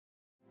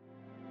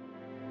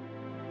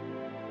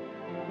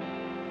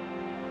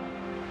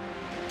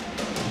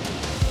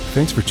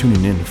Thanks for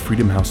tuning in to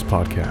Freedom House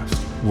Podcast.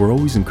 We're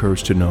always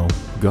encouraged to know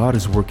God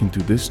is working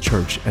through this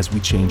church as we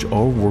change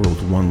our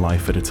world one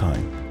life at a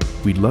time.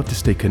 We'd love to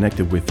stay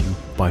connected with you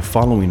by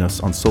following us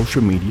on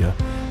social media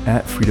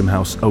at Freedom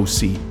House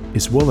OC,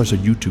 as well as our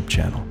YouTube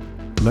channel.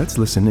 Let's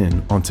listen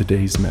in on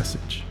today's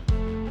message.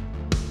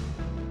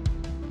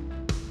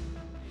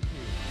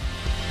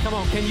 Come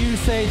on, can you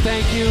say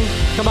thank you?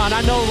 Come on,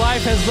 I know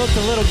life has looked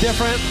a little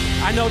different.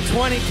 I know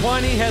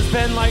 2020 has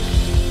been like,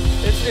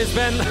 it's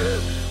been,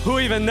 who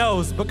even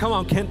knows? But come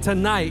on,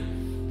 tonight,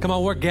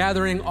 we're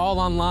gathering all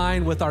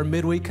online with our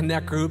midweek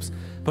connect groups.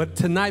 But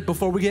tonight,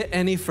 before we get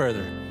any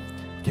further,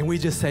 can we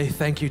just say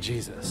thank you,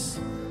 Jesus?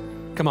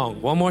 Come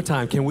on, one more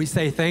time. Can we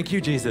say thank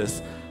you,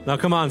 Jesus? Now,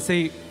 come on,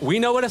 see, we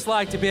know what it's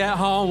like to be at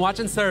home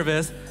watching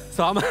service.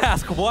 So I'm gonna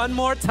ask one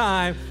more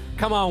time.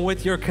 Come on,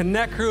 with your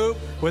connect group,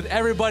 with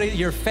everybody,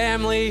 your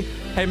family.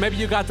 Hey, maybe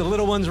you got the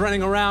little ones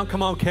running around.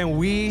 Come on, can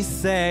we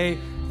say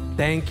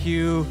thank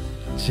you,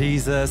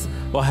 Jesus?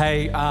 Well,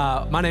 hey,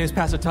 my name is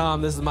Pastor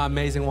Tom. This is my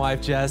amazing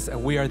wife, Jess,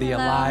 and we are the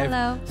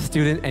Alive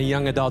Student and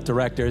Young Adult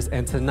Directors.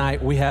 And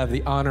tonight we have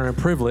the honor and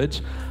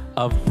privilege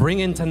of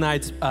bringing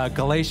tonight's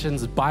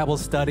Galatians Bible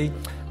study.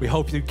 We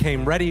hope you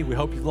came ready. We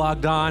hope you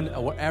logged on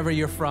wherever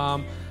you're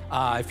from.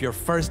 If you're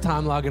first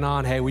time logging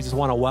on, hey, we just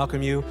want to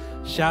welcome you.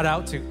 Shout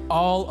out to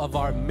all of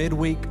our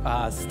midweek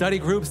study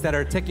groups that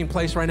are taking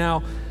place right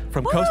now,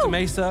 from Costa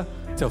Mesa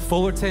to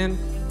Fullerton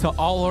to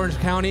all Orange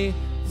County,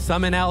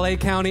 some in LA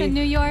County. To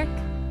New York.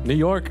 New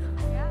York.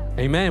 Yeah.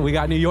 Amen. We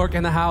got New York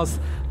in the house.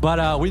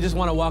 But we just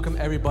want to welcome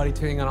everybody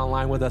tuning in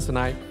online with us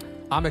tonight.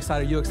 I'm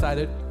excited. You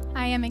excited?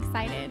 I am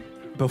excited.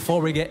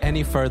 Before we get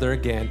any further,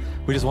 again,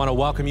 we just want to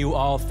welcome you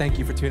all. Thank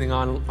you for tuning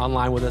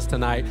online with us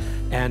tonight.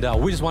 And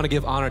we just want to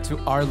give honor to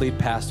our lead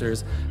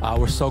pastors.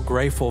 We're so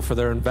grateful for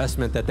their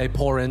investment that they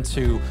pour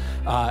into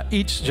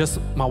each, just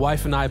my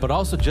wife and I, but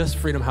also just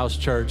Freedom House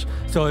Church.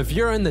 So if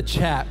you're in the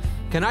chat,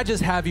 can I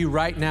just have you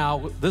right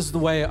now, this is the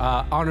way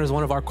honor is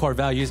one of our core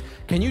values.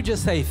 Can you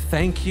just say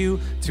thank you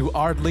to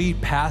our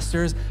lead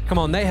pastors? Come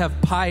on, they have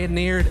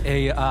pioneered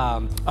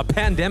a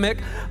pandemic,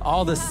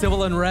 all the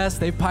civil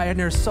unrest. They've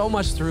pioneered so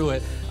much through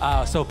it.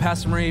 So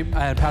Pastor Marie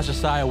and Pastor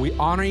Saya, we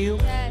honor you.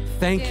 Yes,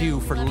 thank you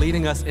for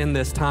leading us in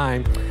this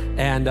time.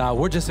 And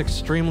we're just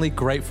extremely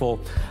grateful.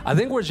 I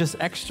think we're just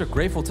extra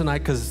grateful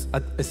tonight because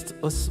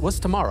what's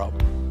tomorrow?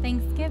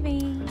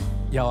 Thanksgiving.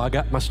 Yo, I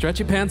got my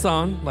stretchy pants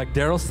on, like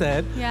Daryl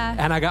said,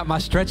 and I got my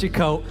stretchy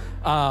coat.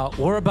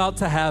 We're about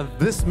to have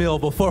this meal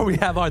before we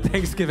have our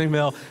Thanksgiving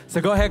meal.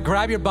 So go ahead,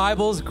 grab your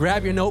Bibles,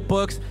 grab your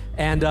notebooks,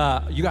 and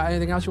you got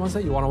anything else you want to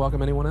say? You want to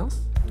welcome anyone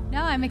else?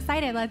 No, I'm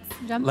excited. Let's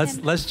jump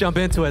in. Let's jump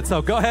into it.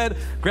 So go ahead,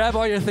 grab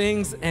all your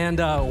things, and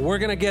we're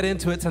going to get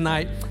into it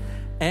tonight.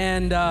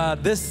 And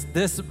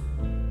this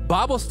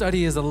Bible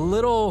study is a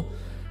little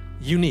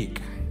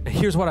unique. And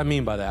here's what I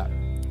mean by that.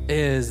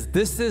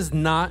 This is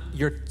not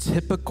your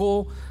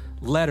typical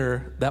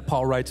letter that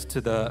Paul writes to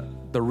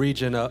the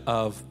region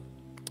of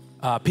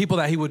people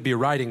that he would be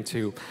writing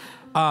to.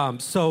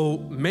 So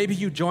maybe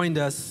you joined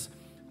us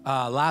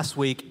last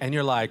week and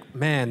you're like,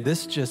 man,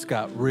 this just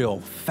got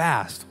real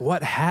fast.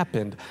 What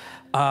happened?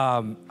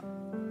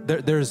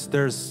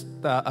 There's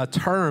a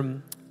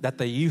term that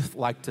the youth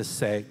like to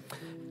say,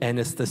 and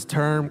it's this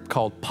term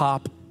called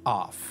pop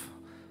off.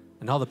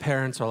 And all the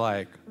parents are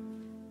like,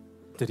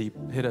 did he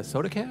hit a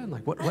soda can?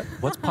 Like,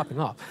 what's popping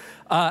off?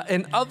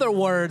 In other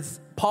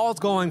words, Paul's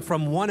going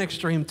from one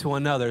extreme to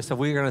another. So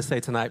we're going to say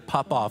tonight,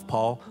 pop off,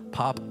 Paul,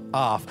 pop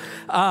off.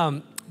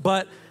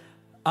 But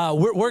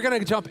we're going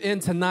to jump in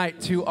tonight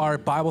to our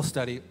Bible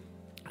study.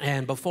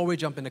 And before we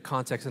jump into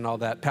context and all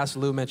that, Pastor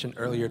Lou mentioned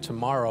earlier,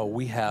 tomorrow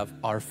we have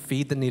our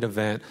Feed the Need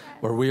event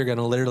where we are going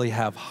to literally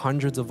have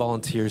hundreds of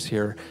volunteers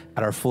here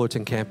at our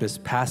Fullerton campus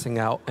passing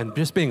out and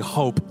just being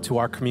hope to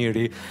our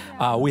community.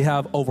 We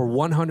have over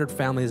 100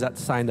 families that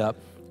signed up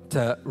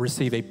to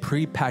receive a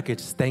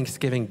pre-packaged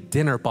Thanksgiving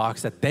dinner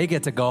box that they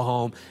get to go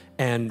home.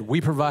 And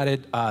we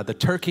provided the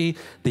turkey,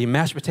 the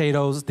mashed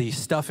potatoes, the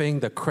stuffing,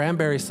 the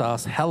cranberry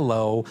sauce,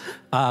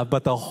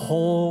 but the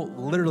whole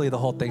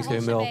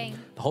Thanksgiving meal,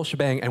 the whole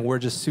shebang. And we're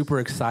just super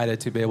excited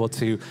to be able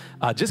to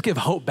just give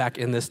hope back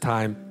in this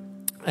time.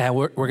 And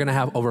we're going to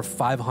have over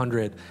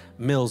 500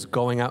 meals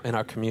going out in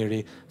our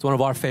community. It's one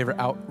of our favorite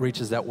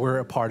outreaches that we're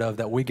a part of,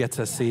 that we get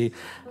to see.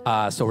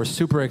 So we're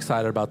super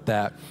excited about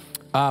that.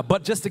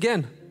 But just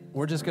again,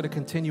 we're just going to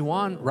continue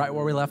on right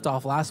where we left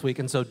off last week.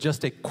 And so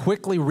just to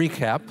quickly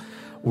recap,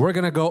 we're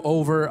going to go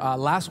over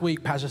last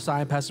week, Pastor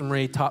Sai and Pastor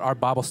Marie taught our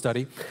Bible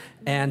study.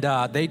 And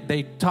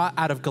they taught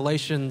out of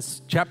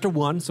Galatians chapter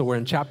 1. So we're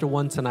in chapter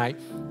 1 tonight,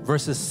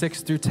 verses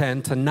 6 through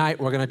 10. Tonight,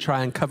 we're going to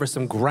try and cover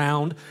some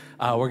ground.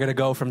 We're going to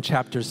go from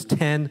chapters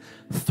 10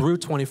 through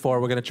 24.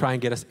 We're going to try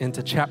and get us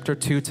into chapter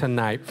 2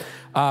 tonight.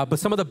 But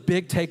some of the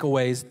big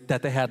takeaways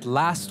that they had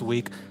last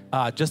week,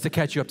 just to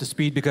catch you up to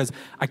speed, because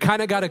I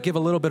kind of got to give a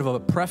little bit of a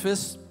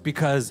preface,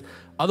 because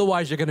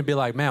otherwise you're going to be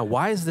like, man,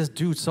 why is this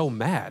dude so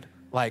mad?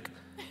 Like,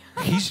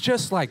 he's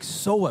just like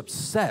so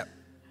upset.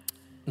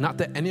 Not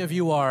that any of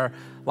you are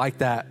like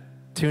that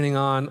tuning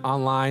on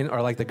online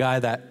or like the guy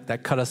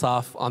that cut us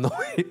off on the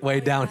way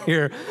down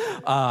here.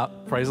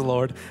 Praise the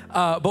Lord.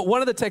 But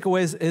one of the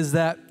takeaways is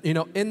that,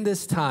 in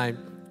this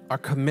time, our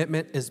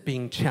commitment is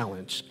being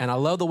challenged. And I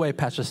love the way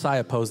Pastor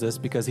Saya posed this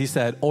because he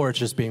said, or it's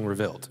just being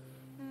revealed.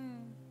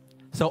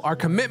 So our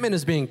commitment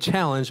is being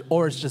challenged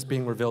or it's just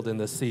being revealed in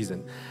this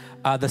season.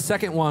 The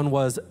second one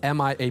was, am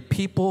I a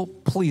people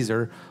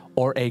pleaser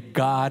or a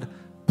God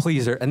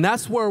pleaser? And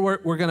that's where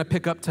we're going to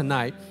pick up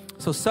tonight.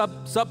 So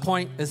sub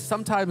point is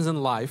sometimes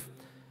in life,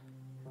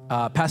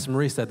 Pastor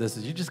Marie said this,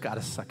 is you just got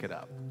to suck it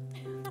up.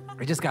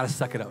 You just got to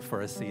suck it up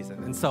for a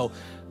season. And so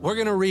we're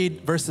going to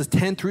read verses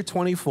 10 through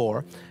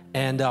 24,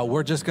 and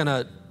we're just going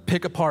to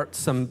pick apart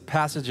some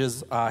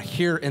passages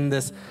here in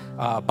this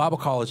Bible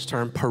college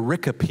term,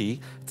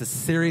 pericope. It's a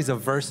series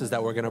of verses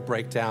that we're going to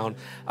break down.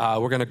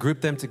 We're going to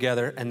group them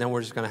together, and then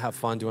we're just going to have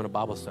fun doing a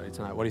Bible study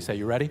tonight. What do you say?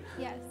 You ready?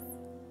 Yes.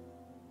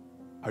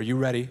 Are you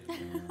ready?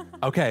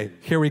 Okay,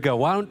 here we go.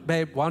 Why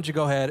don't you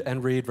go ahead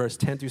and read verse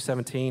 10 through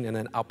 17, and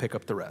then I'll pick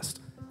up the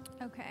rest.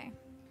 Okay.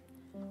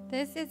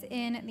 This is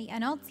in the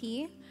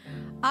NLT.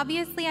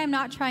 Obviously, I'm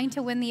not trying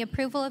to win the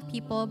approval of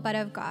people, but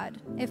of God.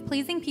 If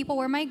pleasing people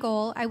were my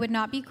goal, I would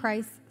not be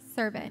Christ's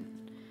servant.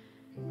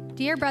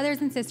 Dear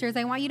brothers and sisters,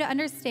 I want you to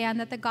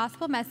understand that the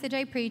gospel message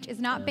I preach is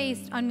not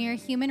based on mere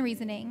human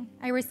reasoning.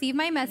 I received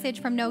my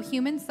message from no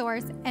human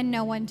source, and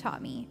no one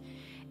taught me.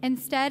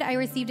 Instead, I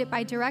received it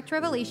by direct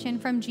revelation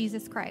from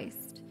Jesus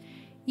Christ.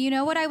 You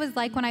know what I was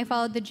like when I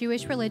followed the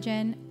Jewish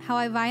religion, how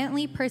I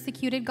violently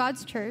persecuted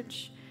God's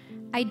church.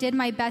 I did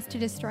my best to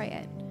destroy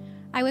it.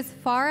 I was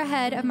far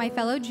ahead of my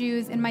fellow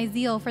Jews in my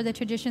zeal for the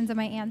traditions of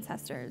my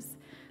ancestors.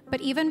 But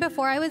even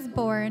before I was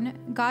born,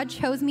 God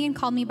chose me and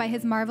called me by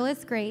his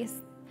marvelous grace.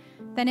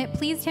 Then it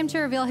pleased him to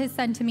reveal his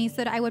son to me so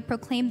that I would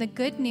proclaim the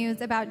good news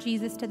about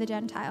Jesus to the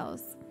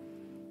Gentiles.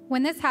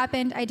 When this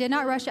happened, I did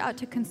not rush out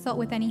to consult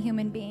with any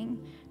human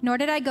being, nor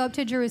did I go up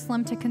to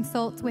Jerusalem to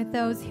consult with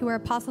those who were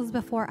apostles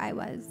before I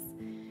was.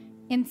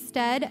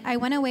 Instead, I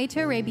went away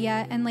to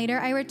Arabia, and later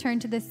I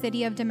returned to the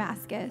city of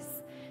Damascus.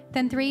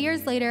 Then 3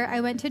 years later,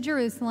 I went to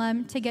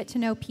Jerusalem to get to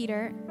know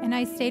Peter, and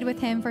I stayed with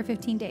him for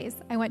 15 days.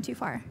 I went too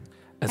far.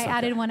 I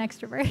added one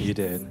extra verse. You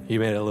did. You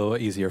made it a little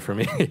easier for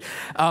me.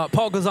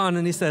 Paul goes on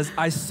and he says,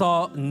 I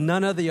saw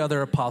none of the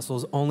other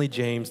apostles, only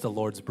James, the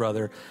Lord's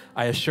brother.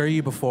 I assure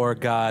you before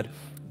God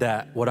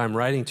that what I'm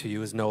writing to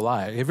you is no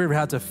lie. Have you ever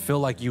had to feel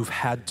like you've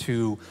had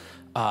to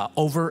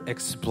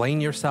over-explain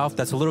yourself?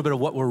 That's a little bit of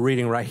what we're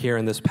reading right here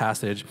in this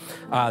passage.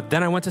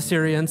 Then I went to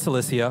Syria and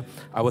Cilicia.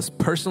 I was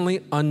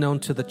personally unknown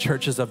to the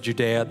churches of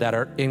Judea that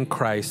are in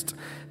Christ.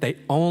 They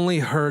only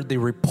heard the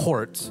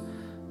reports.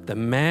 The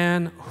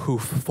man who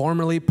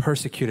formerly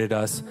persecuted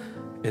us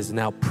is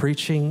now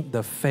preaching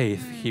the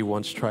faith he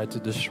once tried to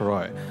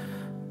destroy.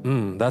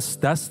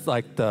 That's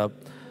like the,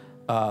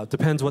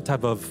 depends what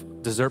type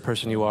of dessert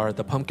person you are,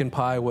 the pumpkin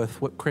pie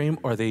with whipped cream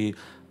or the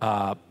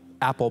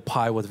apple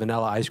pie with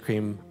vanilla ice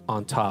cream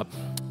on top,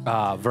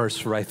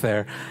 verse right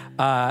there.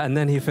 And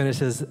then he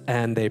finishes,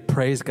 and they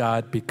praise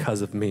God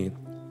because of me.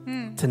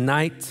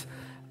 Tonight,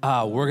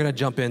 we're going to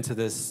jump into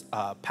this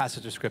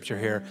passage of scripture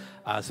here.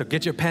 So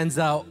get your pens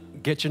out,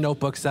 get your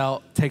notebooks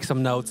out, take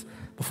some notes.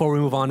 Before we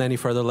move on any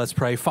further, let's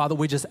pray. Father,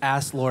 we just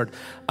ask, Lord,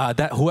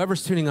 that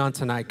whoever's tuning on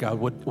tonight, God,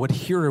 would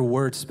hear a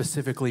word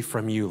specifically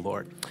from you,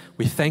 Lord.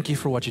 We thank you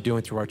for what you're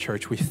doing through our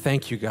church. We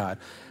thank you, God,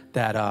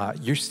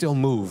 that you still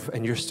move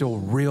and you're still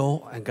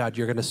real. And God,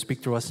 you're going to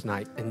speak through us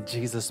tonight. In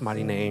Jesus'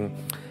 mighty name,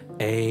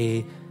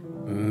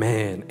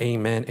 amen,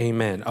 amen,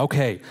 amen.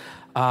 Okay,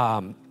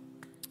 I'm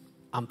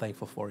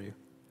thankful for you.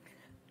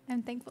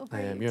 I'm thankful for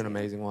you. I am. You're an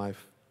amazing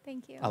wife.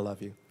 Thank you. I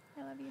love you.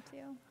 I love you too.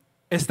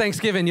 It's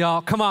Thanksgiving,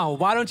 y'all. Come on.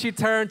 Why don't you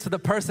turn to the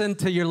person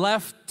to your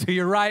left, to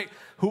your right,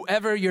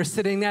 whoever you're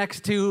sitting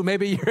next to.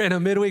 Maybe you're in a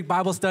midweek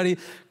Bible study.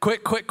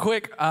 Quick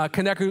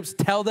connect groups.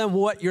 Tell them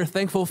what you're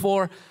thankful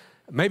for.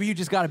 Maybe you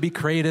just got to be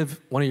creative.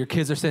 One of your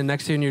kids are sitting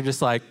next to you and you're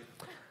just like,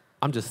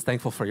 I'm just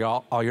thankful for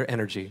all your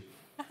energy.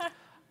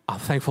 I'm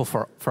thankful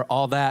for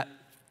all that.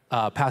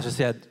 Pastor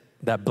said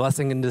that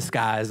blessing in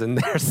disguise in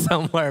there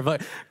somewhere,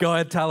 but go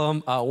ahead, tell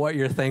them what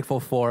you're thankful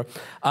for.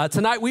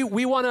 Tonight,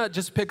 we want to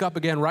just pick up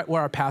again right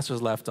where our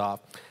pastors left off.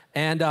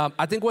 And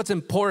I think what's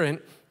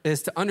important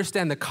is to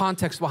understand the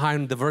context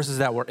behind the verses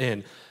that we're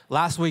in.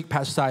 Last week,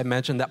 Pastor Sai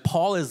mentioned that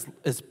Paul is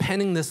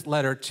penning this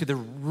letter to the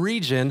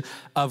region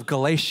of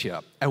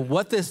Galatia. And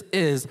what this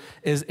is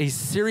a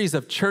series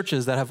of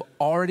churches that have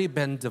already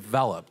been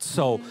developed.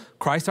 So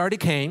Christ already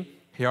came,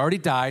 he already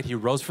died, he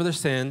rose for their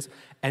sins,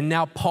 and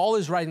now Paul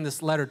is writing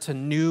this letter to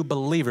new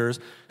believers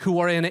who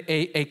are in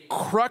a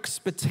crux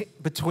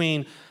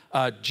between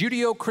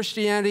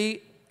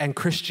Judeo-Christianity and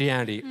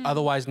Christianity,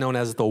 otherwise known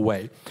as the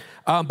Way.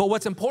 But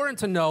what's important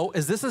to know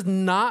is this is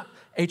not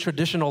a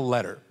traditional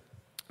letter.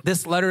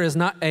 This letter is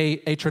not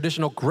a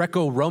traditional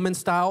Greco-Roman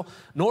style,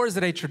 nor is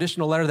it a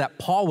traditional letter that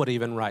Paul would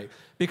even write.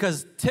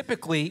 Because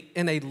typically,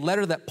 in a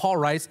letter that Paul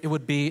writes, it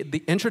would be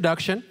the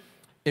introduction,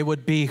 it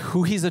would be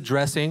who he's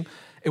addressing,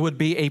 it would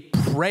be a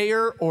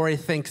prayer or a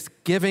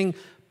thanksgiving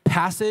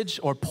passage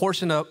or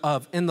portion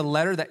of in the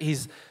letter that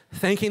he's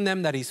thanking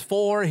them that he's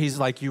for. He's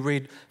like, you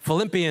read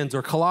Philippians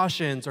or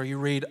Colossians or you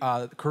read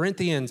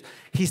Corinthians.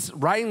 He's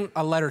writing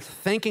a letter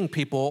thanking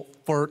people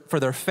for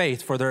their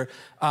faith, for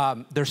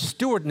their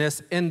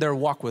stewardness in their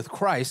walk with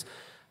Christ.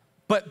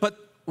 But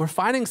we're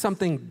finding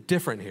something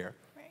different here.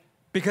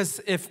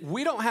 Because if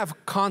we don't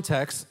have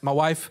context, my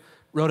wife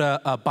wrote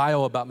a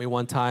bio about me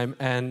one time,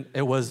 and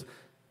it was,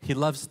 he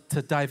loves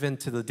to dive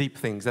into the deep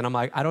things. And I'm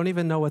like, I don't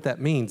even know what that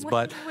means.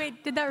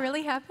 Wait, did that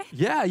really happen?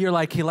 Yeah, you're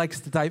like, he likes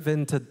to dive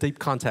into deep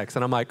context.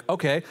 And I'm like,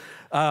 okay,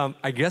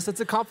 I guess it's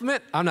a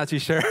compliment. I'm not too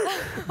sure.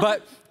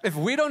 But if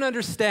we don't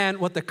understand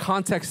what the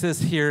context is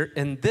here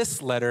in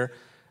this letter,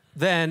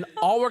 then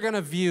all we're going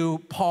to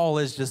view Paul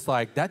is just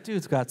like, that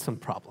dude's got some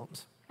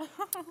problems.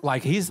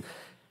 Like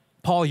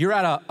Paul, you're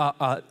at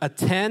a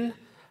 10.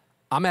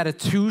 I'm at a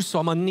 2, so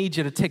I'm going to need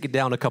you to take it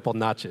down a couple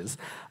notches.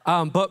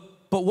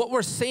 But what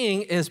we're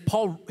seeing is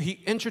Paul,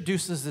 he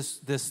introduces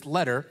this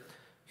letter.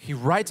 He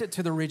writes it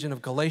to the region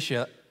of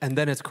Galatia, and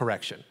then it's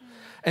correction.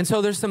 And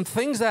so there's some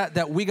things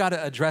that we got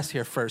to address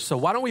here first. So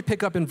why don't we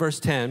pick up in verse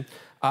 10,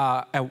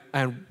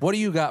 and what do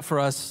you got for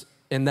us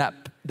in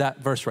that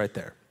verse right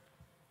there?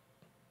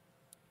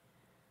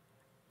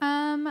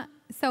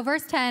 So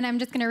verse 10, I'm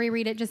just going to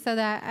reread it just so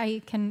that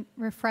I can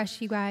refresh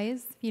you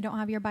guys if you don't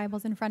have your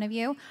Bibles in front of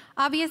you.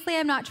 Obviously,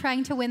 I'm not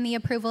trying to win the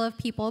approval of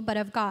people, but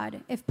of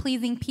God. If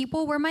pleasing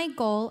people were my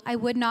goal, I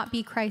would not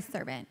be Christ's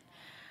servant.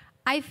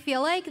 I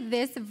feel like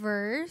this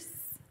verse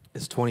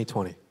is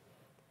 2020.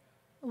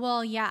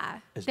 Well, yeah.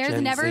 It's There's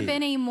Gen never Z.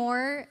 been a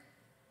more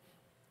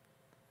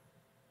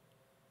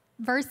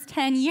verse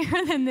 10 year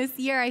than this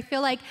year. I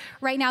feel like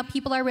right now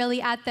people are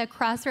really at the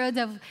crossroads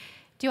of,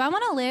 do I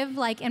want to live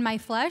like in my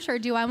flesh or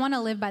do I want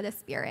to live by the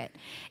Spirit?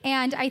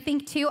 And I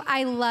think too,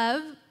 I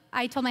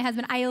told my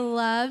husband, I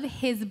love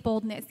his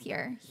boldness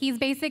here. He's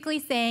basically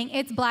saying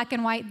it's black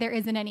and white, there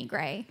isn't any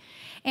gray.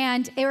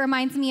 And it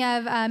reminds me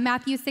of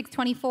Matthew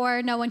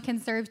 6:24, no one can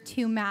serve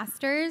two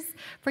masters,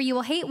 for you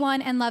will hate one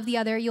and love the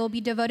other. You will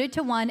be devoted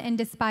to one and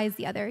despise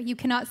the other. You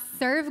cannot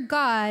serve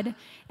God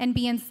and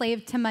be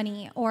enslaved to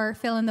money, or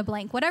fill in the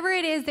blank. Whatever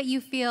it is that you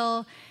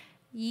feel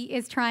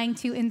is trying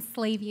to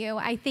enslave you.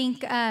 I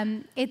think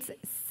it's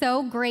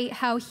so great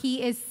how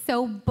he is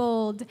so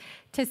bold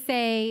to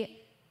say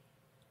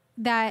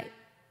that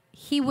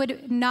he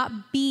would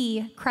not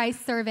be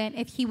Christ's servant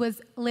if he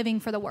was living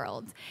for the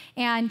world.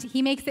 And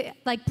he makes it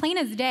like plain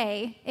as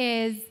day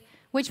is,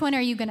 which one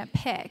are you going to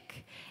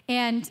pick?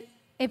 And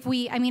as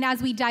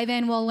we dive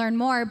in, we'll learn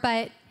more,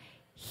 but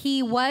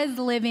he was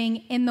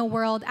living in the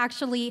world,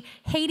 actually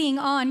hating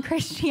on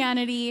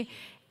Christianity,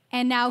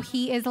 and now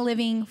he is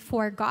living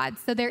for God.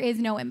 So there is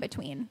no in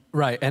between.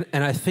 Right, and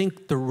I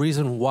think the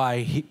reason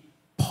why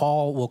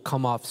Paul will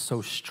come off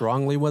so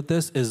strongly with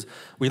this is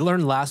we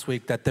learned last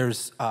week that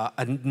there's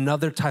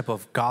another type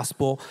of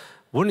gospel.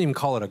 Wouldn't even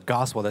call it a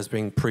gospel that's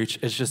being preached.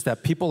 It's just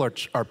that people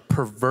are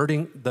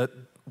perverting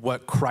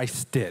what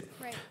Christ did.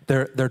 Right.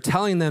 They're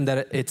telling them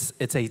that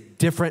it's a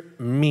different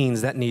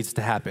means that needs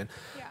to happen.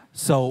 Yeah.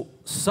 So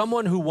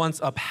someone who once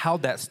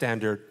upheld that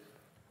standard,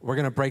 we're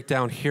going to break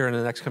down here in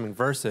the next coming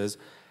verses,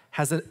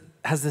 has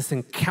this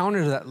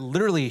encounter that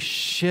literally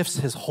shifts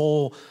his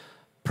whole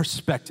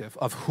perspective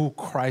of who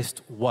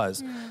Christ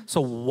was.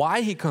 So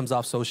why he comes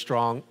off so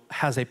strong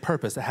has a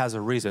purpose, it has a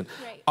reason.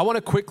 Right. I want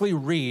to quickly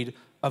read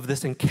of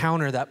this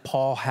encounter that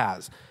Paul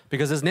has,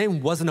 because his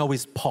name wasn't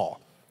always Paul.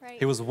 Right.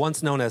 He was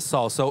once known as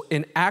Saul. So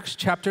in Acts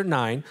chapter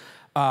 9,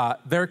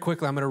 very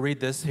quickly, I'm going to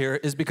read this here,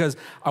 is because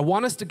I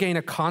want us to gain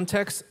a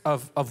context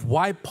of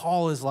why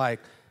Paul is like,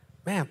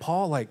 man,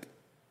 Paul, like,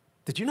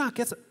 did you not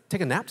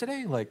take a nap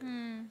today?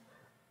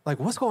 Like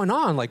what's going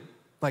on? Like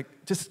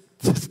just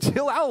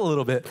chill out a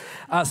little bit.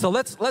 So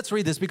let's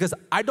read this, because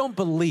I don't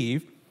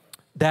believe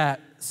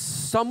that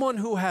someone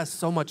who has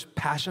so much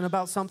passion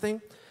about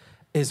something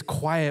is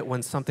quiet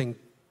when something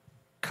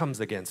comes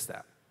against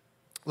that.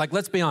 Like,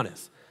 let's be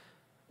honest.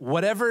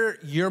 Whatever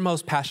you're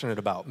most passionate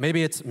about,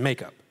 maybe it's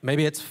makeup,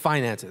 maybe it's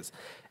finances.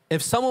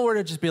 If someone were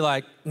to just be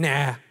like,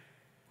 nah,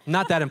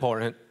 not that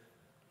important,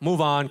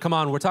 move on, come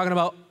on, we're talking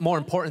about more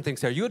important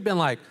things here, you would have been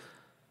like,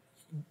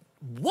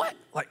 what?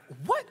 Like,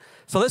 what?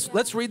 So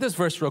let's read this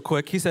verse real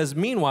quick. He says,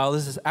 meanwhile,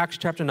 this is Acts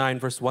chapter 9,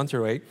 verse 1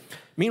 through 8.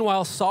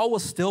 Meanwhile, Saul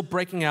was still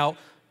breaking out.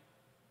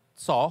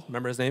 Saul,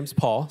 remember his name's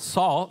Paul.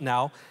 Saul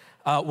now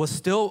was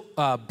still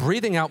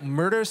breathing out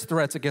murderous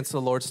threats against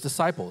the Lord's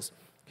disciples.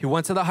 He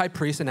went to the high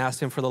priest and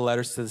asked him for the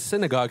letters to the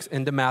synagogues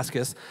in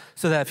Damascus,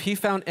 so that if he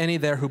found any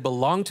there who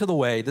belonged to the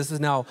way, this is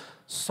now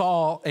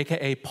Saul,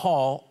 a.k.a.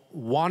 Paul,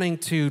 wanting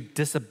to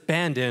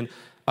disabandon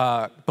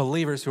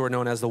believers who are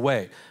known as the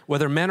way.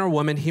 Whether men or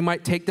women, he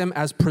might take them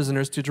as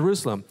prisoners to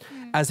Jerusalem.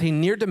 As he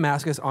neared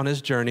Damascus on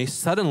his journey,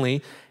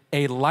 suddenly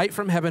a light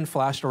from heaven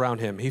flashed around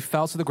him. He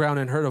fell to the ground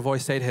and heard a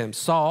voice say to him,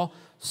 Saul,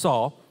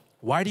 Saul,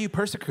 why do you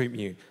persecute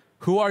me?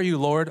 Who are you,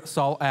 Lord?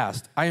 Saul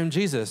asked. I am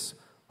Jesus,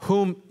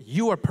 whom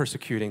you are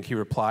persecuting, he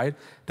replied.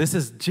 This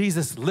is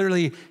Jesus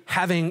literally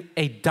having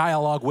a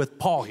dialogue with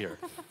Paul here.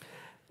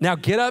 Now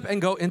get up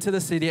and go into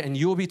the city, and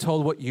you will be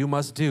told what you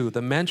must do.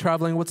 The men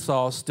traveling with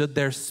Saul stood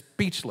there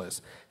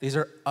speechless. These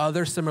are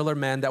other similar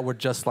men that were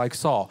just like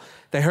Saul.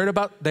 They heard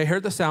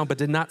the sound, but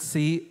did not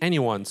see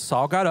anyone.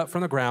 Saul got up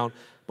from the ground,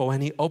 but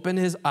when he opened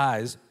his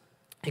eyes,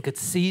 he could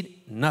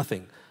see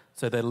nothing.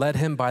 So they led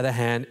him by the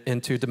hand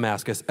into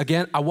Damascus.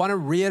 Again, I want to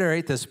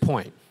reiterate this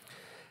point,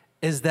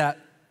 is that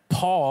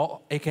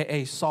Paul,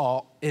 AKA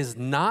Saul, is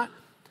not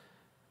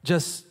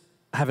just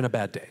having a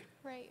bad day.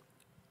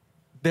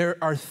 There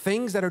are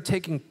things that are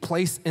taking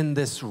place in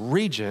this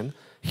region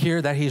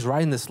here that he's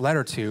writing this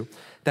letter to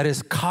that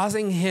is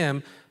causing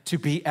him to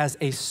be as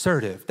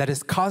assertive, that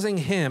is causing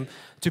him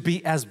to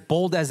be as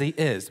bold as he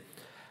is.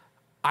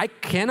 I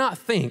cannot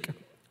think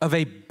of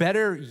a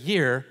better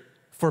year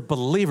for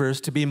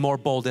believers to be more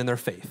bold in their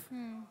faith.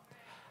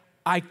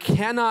 I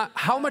cannot,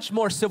 how much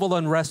more civil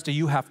unrest do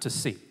you have to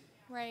see?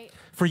 Right.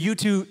 For you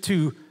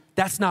to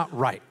that's not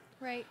right.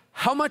 Right.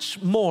 How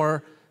much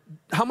more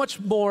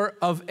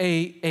of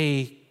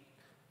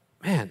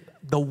man,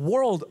 the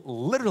world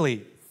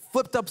literally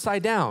flipped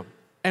upside down.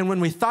 And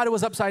when we thought it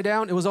was upside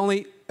down, it was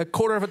only a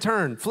quarter of a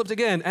turn, flipped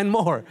again and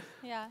more.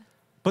 Yeah.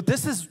 But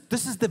this is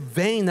the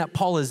vein that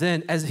Paul is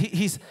in as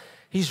he's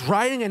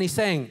writing and he's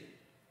saying,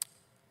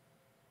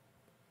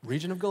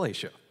 region of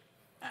Galatia.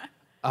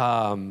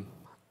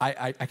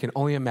 I can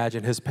only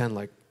imagine his pen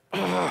like.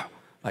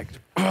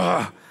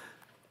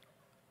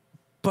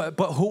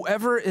 But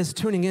whoever is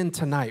tuning in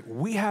tonight,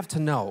 we have to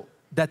know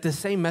that the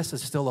same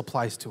message still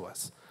applies to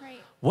us. Right.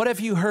 What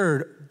have you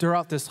heard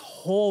throughout this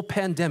whole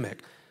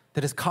pandemic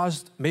that has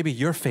caused maybe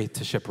your faith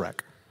to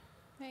shipwreck?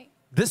 Right.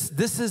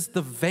 This is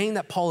the vein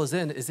that Paul is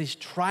in, is he's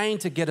trying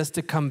to get us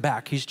to come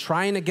back. He's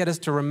trying to get us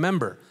to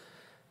remember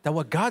that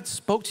what God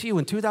spoke to you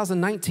in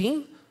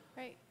 2019,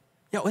 Right.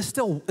 it's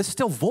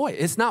still void.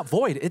 It's not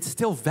void, it's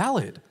still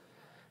valid.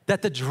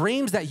 That the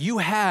dreams that you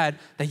had,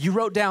 that you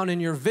wrote down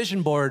in your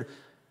vision board,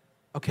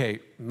 okay,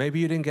 maybe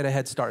you didn't get a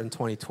head start in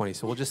 2020,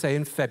 so we'll just say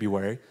in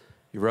February,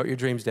 you wrote your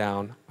dreams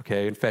down,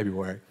 okay, in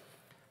February.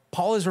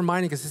 Paul is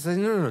reminding us, he says,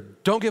 no,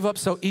 don't give up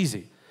so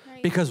easy.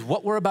 Right. Because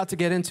what we're about to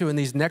get into in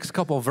these next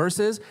couple of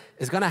verses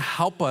is gonna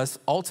help us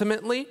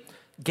ultimately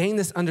gain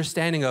this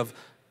understanding of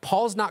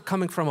Paul's not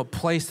coming from a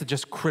place to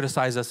just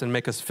criticize us and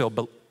make us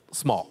feel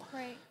small.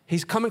 Right.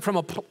 He's coming from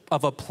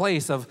a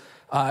place of,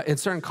 in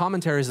certain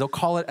commentaries, they'll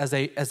call it as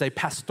a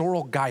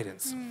pastoral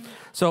guidance.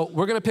 So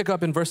we're going to pick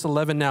up in verse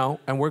 11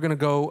 now, and we're going to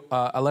go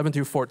 11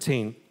 through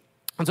 14.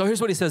 And so here's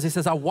what he says. He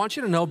says, I want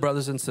you to know,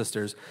 brothers and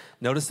sisters,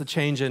 notice the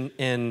change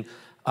in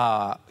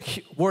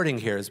wording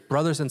here is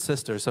brothers and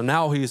sisters. So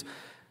now he's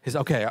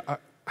okay, I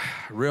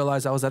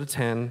realized I was at a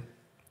 10.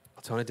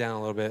 I'll tone it down a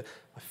little bit.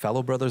 My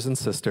fellow brothers and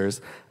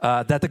sisters,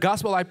 that the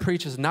gospel I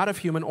preach is not of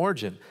human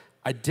origin.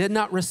 I did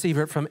not receive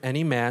it from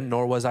any man,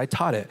 nor was I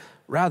taught it.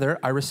 Rather,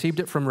 I received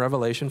it from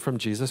revelation from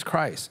Jesus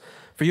Christ.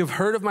 For you have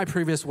heard of my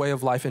previous way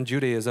of life in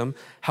Judaism,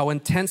 how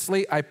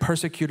intensely I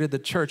persecuted the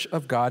church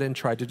of God and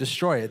tried to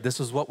destroy it. This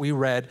is what we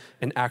read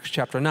in Acts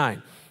chapter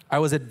 9. I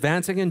was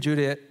advancing in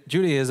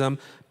Judaism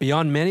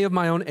beyond many of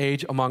my own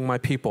age among my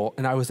people,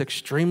 and I was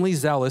extremely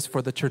zealous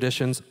for the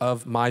traditions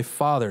of my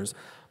fathers.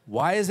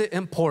 Why is it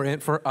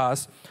important for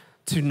us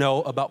to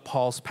know about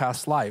Paul's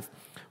past life?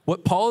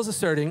 What Paul is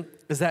asserting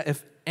is that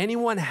if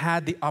anyone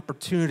had the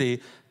opportunity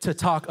to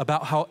talk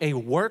about how a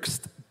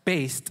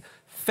works-based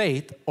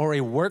faith or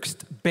a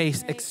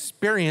works-based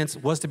experience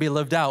was to be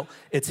lived out,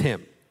 it's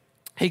him.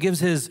 He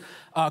gives his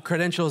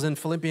credentials in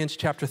Philippians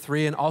chapter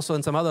 3 and also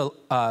in some other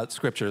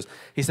scriptures.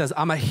 He says,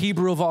 I'm a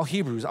Hebrew of all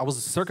Hebrews. I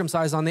was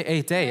circumcised on the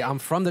 8th day. I'm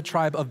from the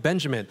tribe of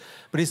Benjamin.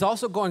 But he's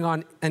also going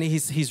on and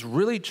he's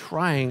really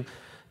trying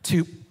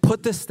to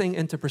put this thing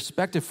into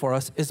perspective for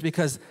us, is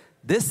because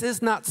this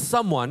is not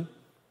someone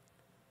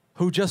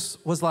who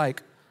just was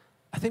like,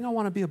 I think I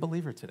want to be a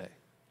believer today.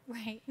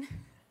 Right.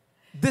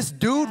 This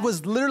dude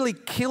was literally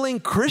killing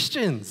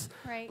Christians.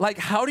 Right. Like,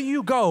 how do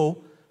you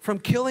go from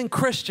killing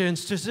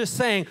Christians to just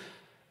saying,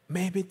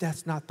 maybe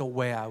that's not the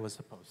way I was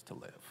supposed to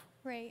live?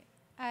 Right.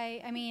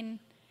 I mean,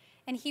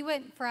 and he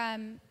went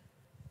from,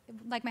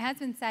 like my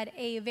husband said,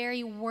 a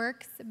very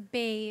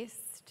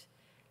works-based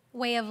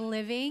way of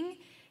living.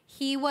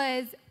 He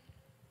was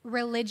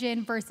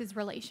religion versus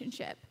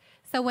relationship.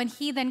 So when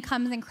he then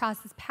comes and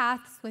crosses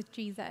paths with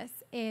Jesus,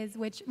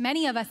 which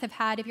many of us have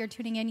had, if you're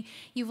tuning in,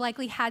 you've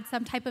likely had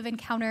some type of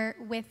encounter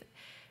with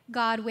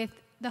God, with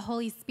the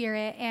Holy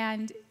Spirit,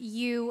 and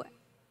you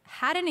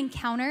had an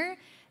encounter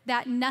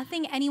that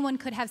nothing anyone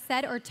could have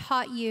said or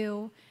taught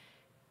you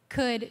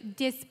could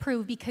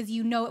disprove, because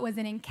you know it was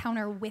an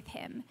encounter with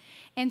him.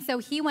 And so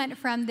he went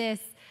from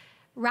this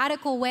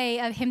radical way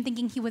of him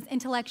thinking he was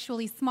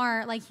intellectually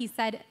smart, like he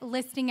said,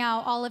 listing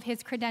out all of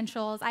his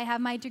credentials. I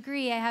have my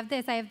degree, I have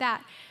this, I have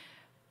that.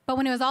 But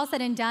when it was all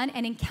said and done,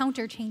 an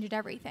encounter changed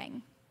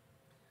everything.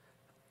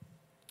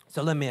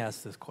 So let me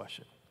ask this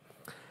question.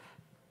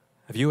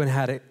 Have you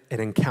had an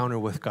encounter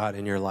with God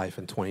in your life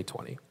in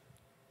 2020?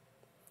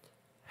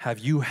 Have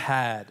you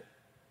had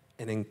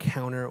an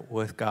encounter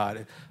with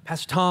God?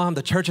 Pastor Tom,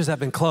 the churches have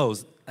been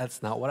closed.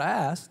 That's not what I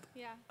asked.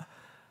 Yeah.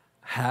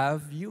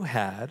 have you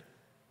had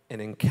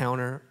an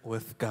encounter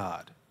with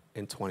God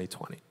in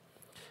 2020?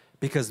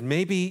 Because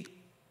maybe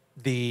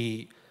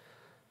the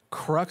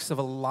crux of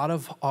a lot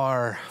of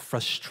our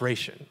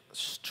frustration,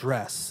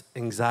 stress,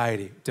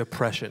 anxiety,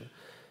 depression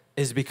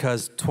is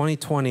because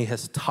 2020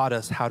 has taught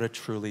us how to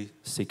truly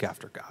seek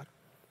after God.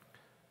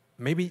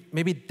 Maybe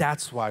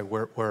that's why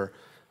we're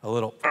a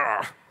little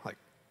like,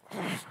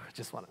 I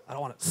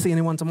don't want to see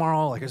anyone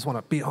tomorrow. Like I just want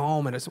to be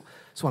home and I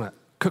just want to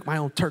cook my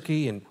own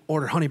turkey and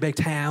order honey baked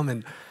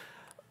ham.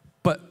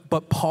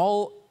 But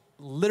Paul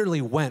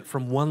literally went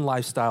from one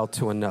lifestyle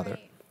to another.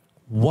 Right.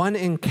 One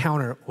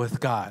encounter with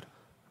God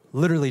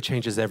literally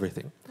changes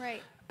everything.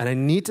 Right. And I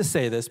need to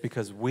say this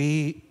because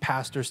we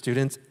pastor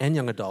students and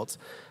young adults,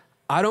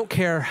 I don't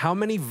care how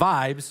many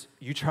vibes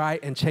you try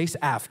and chase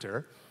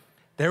after,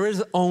 there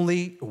is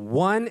only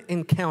one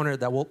encounter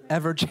that will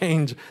ever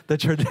change the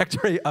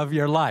trajectory of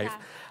your life.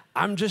 Yeah.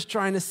 I'm just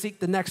trying to seek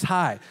the next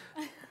high.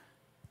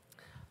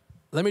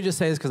 Let me just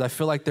say this because I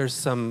feel like there's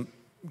some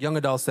young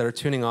adults that are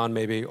tuning on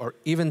maybe, or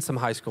even some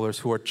high schoolers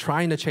who are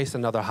trying to chase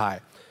another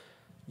high.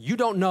 You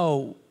don't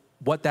know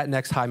what that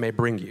next high may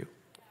bring you.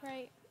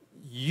 Right.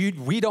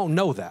 We don't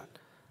know that.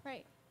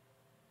 Right.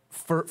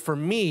 For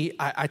me,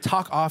 I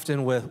talk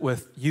often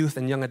with youth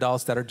and young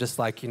adults that are just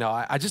like,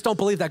 I just don't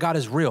believe that God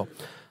is real.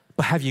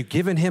 But have you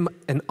given him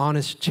an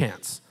honest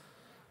chance?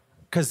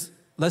 Because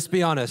let's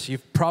be honest,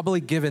 you've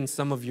probably given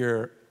some of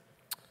your,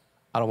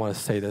 I don't want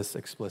to say this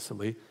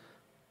explicitly,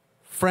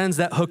 friends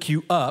that hook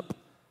you up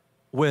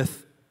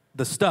with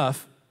the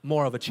stuff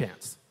more of a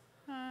chance.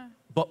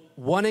 But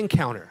one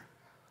encounter,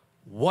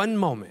 one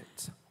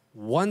moment,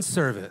 one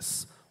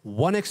service,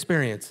 one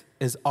experience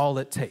is all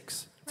it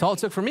takes. It's all it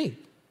took for me.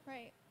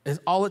 Right. It's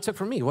all it took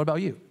for me. What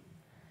about you?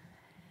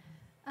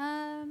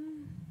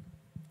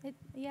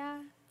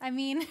 Yeah. I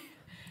mean,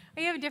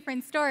 we have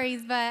different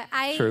stories, but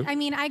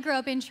I grew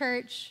up in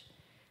church.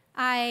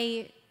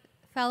 I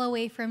fell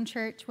away from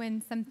church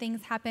when some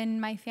things happened in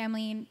my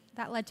family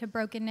that led to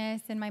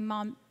brokenness, and my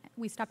mom,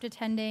 we stopped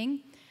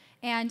attending.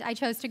 And I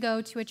chose to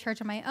go to a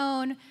church on my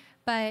own,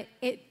 but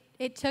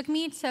it took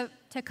me to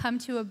come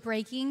to a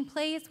breaking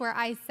place where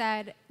I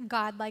said,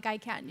 God, like, I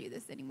can't do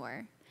this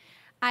anymore.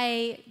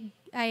 I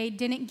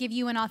didn't give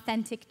you an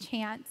authentic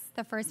chance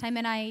the first time,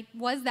 and I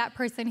was that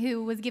person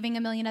who was giving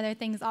a million other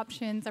things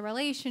options, a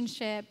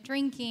relationship,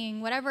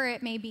 drinking, whatever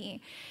it may be.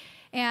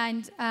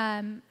 And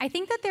I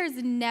think that there's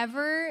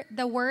never,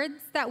 the words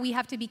that we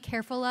have to be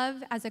careful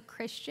of as a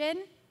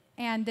Christian,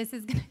 and this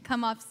is going to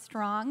come off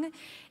strong,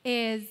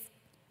 is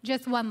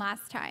just one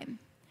last time.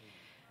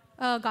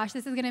 Oh gosh,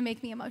 this is going to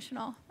make me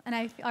emotional, and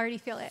I already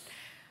feel it.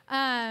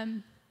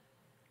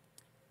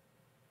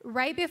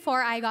 Right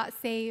before I got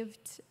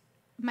saved,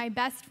 my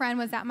best friend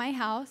was at my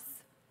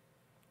house,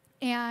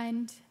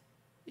 and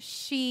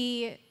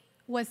she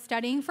was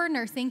studying for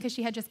nursing because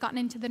she had just gotten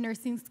into the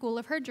nursing school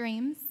of her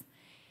dreams.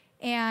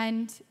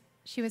 And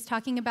she was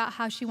talking about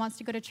how she wants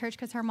to go to church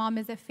because her mom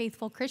is a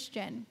faithful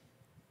Christian.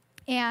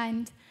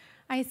 And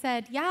I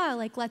said, yeah,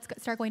 like, let's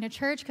start going to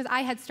church, because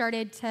I had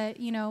started to,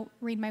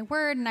 read my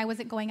word, and I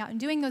wasn't going out and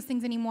doing those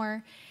things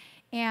anymore.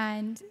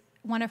 And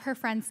one of her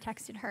friends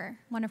texted her.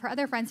 One of her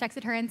other friends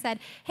texted her and said,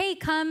 hey,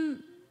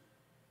 come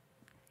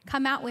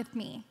out with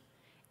me.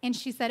 And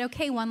she said,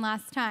 okay, one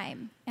last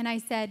time. And I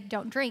said,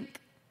 don't drink.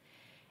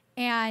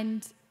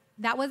 And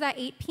that was at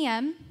 8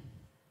 p.m.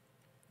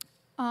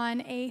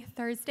 on a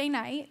Thursday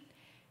night.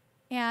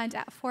 And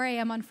at 4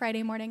 a.m. on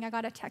Friday morning, I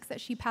got a text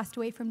that she passed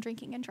away from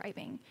drinking and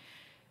driving.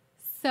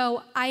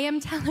 So I am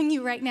telling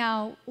you right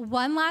now,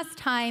 one last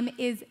time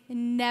is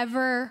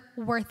never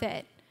worth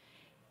it.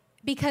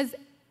 Because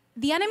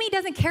the enemy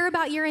doesn't care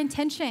about your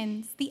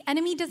intentions. The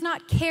enemy does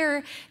not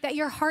care that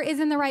your heart is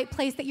in the right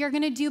place, that you're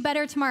going to do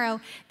better tomorrow.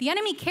 The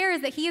enemy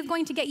cares that he is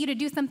going to get you to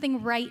do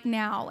something right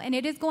now, and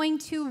it is going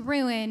to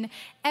ruin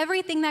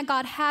everything that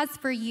God has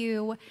for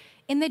you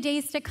in the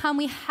days to come.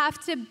 We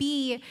have to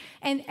be,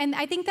 and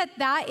I think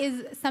that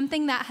is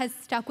something that has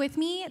stuck with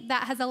me,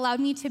 that has allowed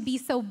me to be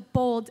so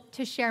bold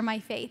to share my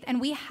faith.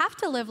 And we have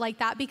to live like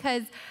that,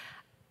 because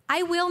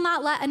I will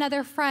not let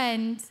another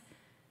friend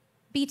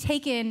be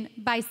taken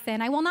by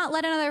sin. I will not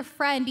let another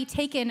friend be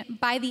taken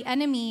by the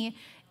enemy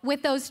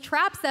with those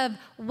traps of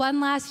one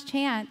last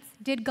chance.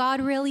 Did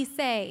God really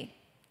say?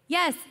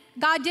 Yes,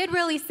 God did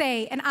really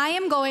say, and I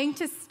am going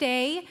to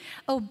stay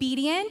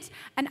obedient,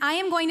 and I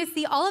am going to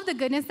see all of the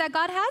goodness that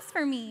God has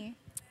for me.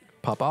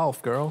 Pop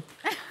off, girl.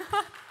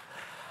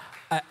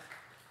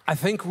 I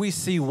think we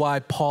see why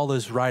Paul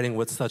is writing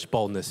with such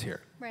boldness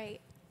here.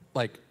 Right.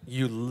 Like,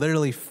 you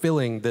literally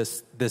feeling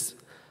this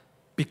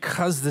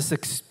because this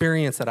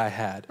experience that I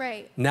had.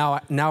 Right. Now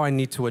I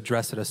need to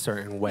address it a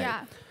certain way.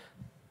 Yeah.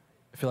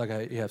 I feel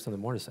like you have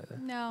something more to say there.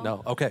 No.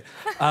 No. Okay.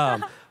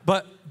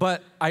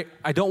 But I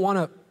don't want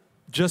to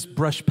just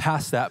brush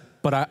past that,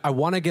 but I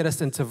want to get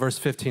us into verse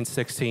 15,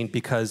 16,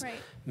 because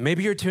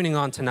maybe you're tuning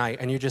on tonight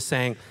and you're just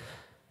saying,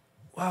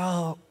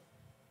 well,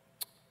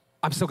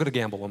 I'm still going to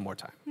gamble one more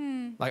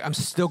time. Like, I'm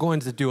still going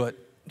to do it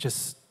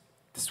just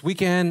this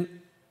weekend.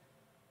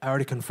 I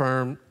already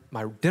confirmed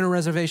my dinner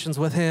reservations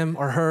with him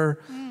or her.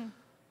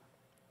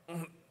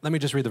 Let me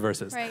just read the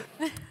verses. Right.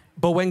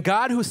 But when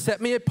God, who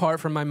set me apart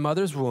from my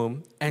mother's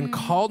womb and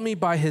called me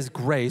by his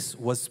grace,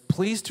 was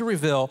pleased to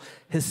reveal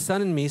his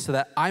son in me so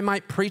that I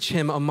might preach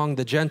him among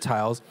the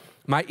Gentiles,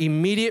 my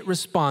immediate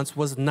response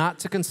was not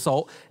to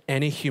consult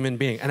any human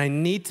being. And I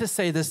need to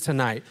say this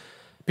tonight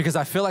because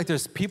I feel like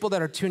there's people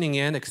that are tuning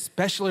in,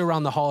 especially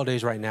around the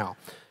holidays right now.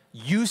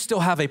 You still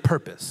have a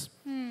purpose.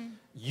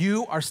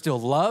 You are still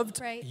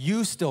loved. Right.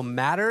 You still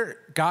matter.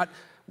 God,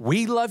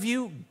 we love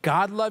you.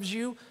 God loves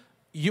you.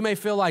 You may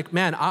feel like,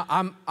 man,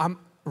 I'm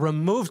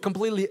removed,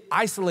 completely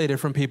isolated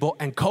from people,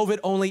 and COVID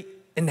only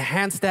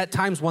enhanced that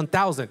times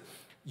 1,000.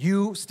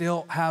 You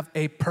still have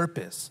a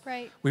purpose.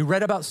 Right. We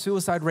read about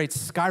suicide rates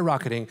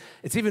skyrocketing.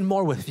 It's even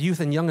more with youth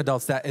and young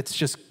adults that it's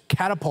just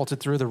catapulted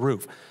through the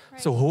roof.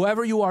 Right. So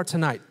whoever you are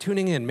tonight,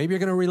 tuning in, maybe you're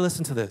going to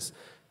re-listen to this,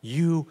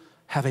 you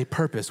have a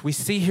purpose. We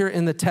see here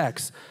in the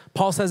text,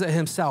 Paul says it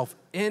himself,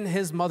 in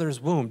his mother's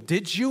womb.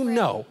 Did you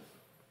know,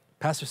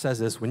 Pastor says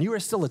this, when you were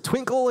still a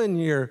twinkle in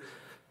your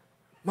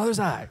mother's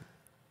eye,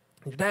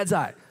 your dad's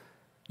eye,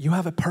 you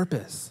have a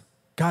purpose.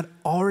 God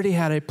already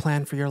had a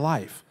plan for your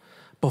life.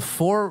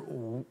 Before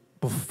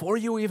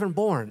you were even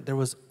born, there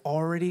was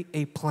already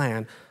a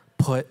plan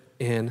put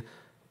in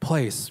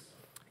place.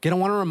 Again, I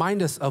want to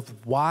remind us of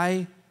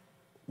why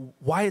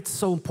it's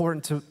so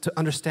important to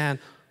understand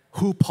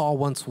who Paul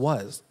once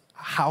was,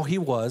 how he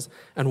was,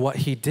 and what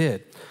he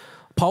did.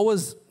 Paul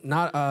was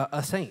not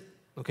a saint,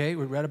 okay?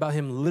 We read about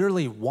him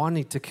literally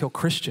wanting to kill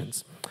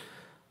Christians.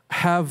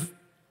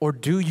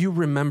 Do you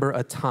remember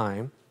a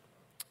time,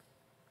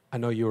 I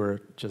know you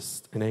were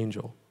just an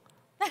angel,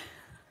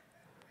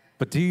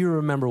 but do you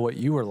remember what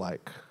you were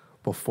like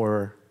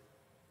before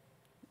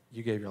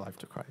you gave your life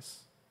to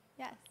Christ?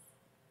 Yes.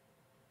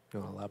 You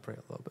want to elaborate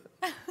a little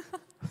bit?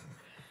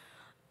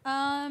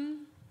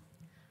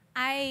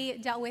 I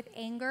dealt with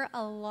anger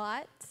a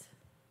lot,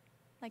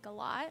 like a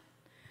lot.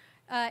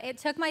 It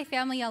took my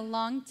family a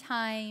long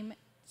time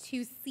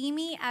to see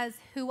me as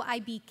who I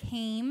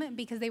became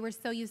because they were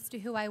so used to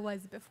who I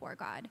was before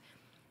God.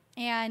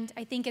 And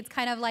I think it's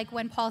kind of like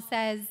when Paul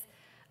says,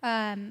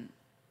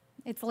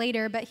 it's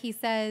later, but he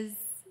says,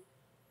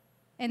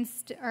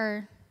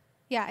 instill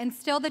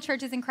the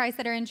churches in Christ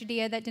that are in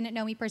Judea that didn't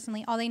know me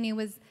personally. All they knew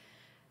was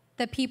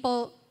the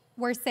people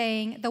were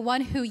saying, the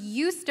one who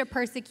used to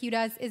persecute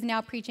us is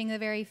now preaching the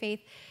very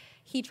faith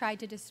he tried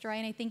to destroy.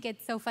 And I think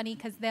it's so funny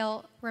because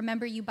they'll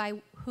remember you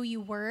by who you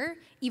were,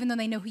 even though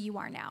they know who you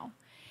are now.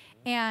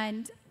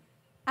 And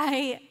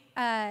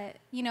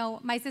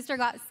my sister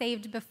got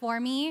saved before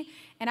me,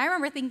 and I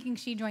remember thinking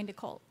she joined a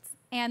cult.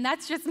 And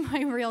that's just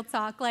my real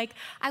talk. Like,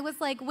 I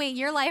was like, wait,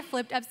 your life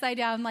flipped upside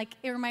down. Like,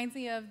 it reminds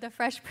me of the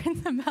Fresh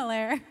Prince of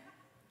Bel-Air.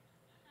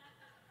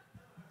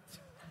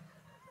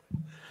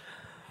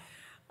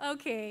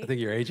 Okay. I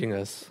think you're aging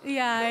us.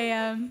 Yeah, I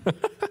am.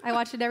 I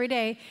watch it every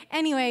day.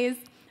 Anyways,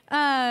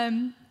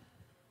 I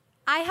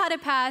had a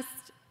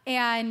past,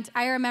 and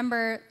I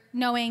remember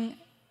knowing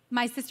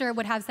my sister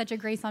would have such a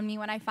grace on me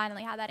when I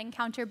finally had that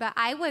encounter. But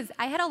I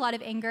had a lot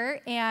of anger,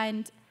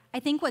 and I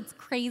think what's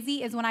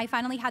crazy is when I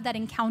finally had that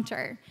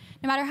encounter,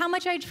 no matter how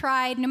much I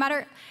tried,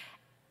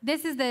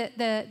 this is the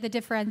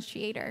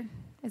differentiator.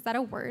 Is that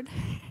a word?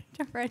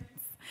 Difference.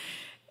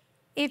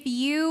 If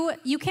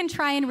you can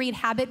try and read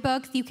habit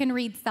books, you can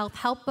read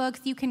self-help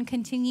books, you can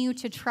continue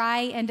to try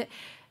and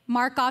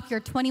mark off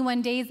your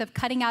 21 days of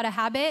cutting out a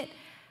habit.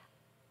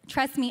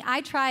 Trust me,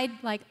 I tried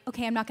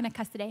okay, I'm not going to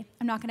cuss today.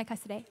 I'm not going to cuss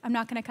today. I'm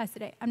not going to cuss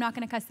today. I'm not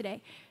going to cuss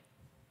today.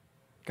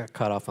 Got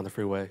cut off on the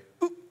freeway.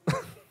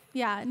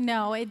 Yeah,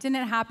 no, it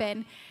didn't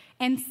happen.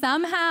 And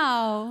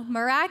somehow,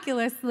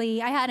 miraculously,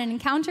 I had an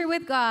encounter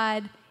with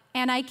God,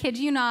 and I kid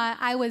you not,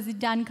 I was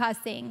done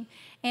cussing.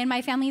 And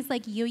my family's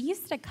like, you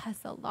used to cuss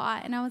a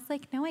lot. And I was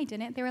like, no, I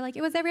didn't. They were like,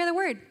 it was every other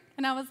word.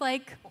 And I was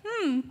like,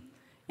 interesting.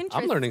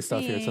 I'm learning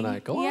stuff here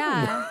tonight. Go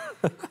on.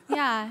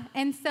 Yeah.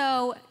 And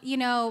so,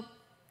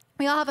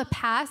 we all have a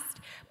past,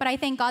 but I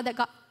thank God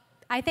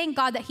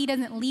that He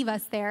doesn't leave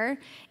us there,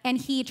 and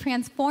He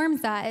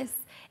transforms us.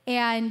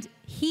 And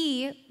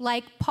He,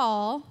 like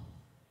Paul,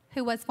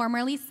 who was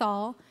formerly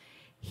Saul,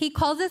 He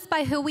calls us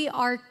by who we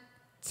are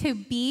to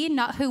be,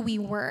 not who we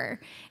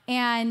were.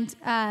 And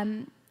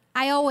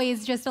I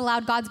always just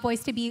allowed God's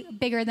voice to be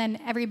bigger than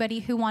everybody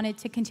who wanted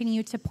to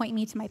continue to point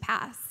me to my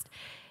past.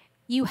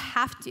 You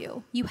have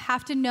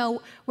to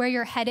know where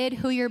you're headed,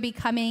 who you're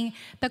becoming,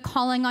 the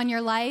calling on your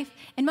life,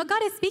 and what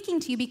God is speaking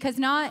to you, because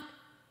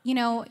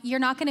you're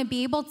not going to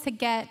be able to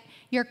get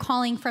your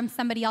calling from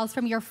somebody else,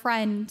 from your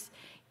friend.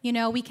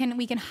 We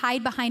can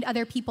hide behind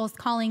other people's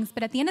callings,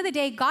 but at the end of the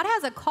day, God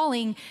has a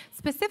calling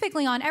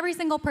specifically on every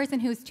single person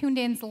who's tuned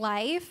in's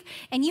life,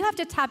 and you have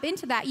to tap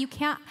into that. You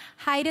can't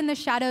hide in the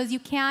shadows. You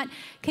can't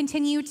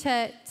continue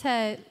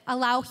to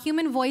allow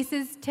human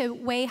voices to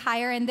weigh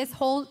higher. And this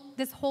whole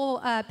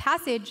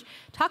passage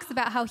talks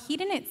about how He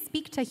didn't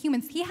speak to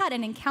humans. He had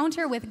an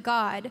encounter with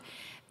God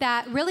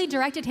that really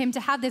directed him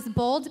to have this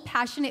bold,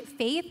 passionate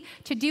faith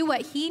to do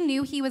what he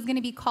knew he was going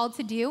to be called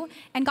to do.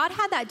 And God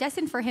had that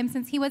destined for him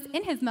since he was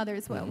in his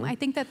mother's womb. I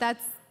think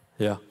that's...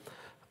 Yeah.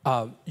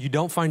 You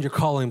don't find your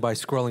calling by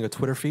scrolling a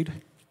Twitter feed.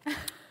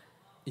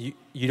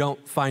 You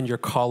don't find your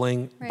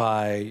calling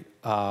by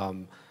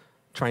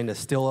trying to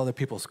steal other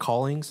people's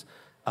callings.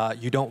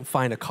 You don't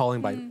find a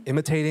calling by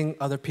imitating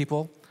other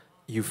people.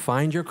 You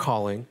find your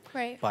calling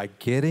by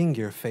getting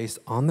your face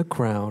on the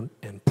ground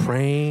and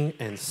praying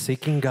and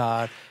seeking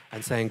God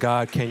and saying,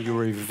 God, can you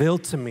reveal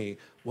to me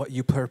what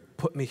you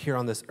put me here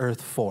on this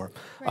earth for?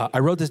 I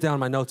wrote this down in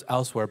my notes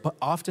elsewhere, but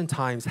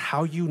oftentimes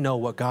how you know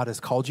what God has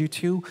called you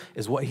to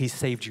is what he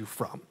saved you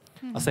from.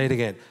 I'll say it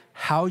again.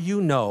 How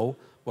you know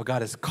what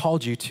God has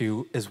called you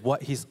to is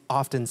what he's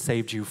often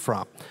saved you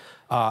from.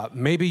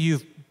 Maybe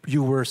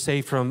you were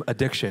saved from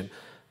addiction.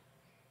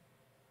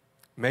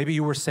 Maybe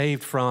you were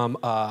saved from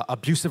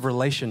abusive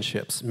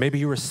relationships. Maybe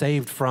you were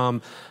saved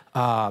from,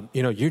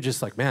 you're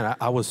just like, man,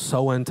 I was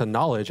so into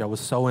knowledge. I was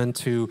so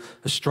into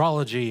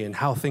astrology and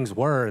how things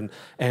were.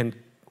 And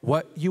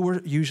what you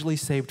were usually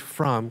saved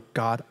from,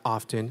 God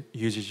often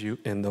uses you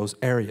in those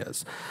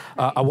areas.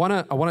 I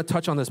want to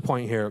touch on this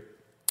point here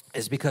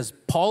is because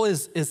Paul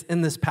is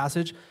in this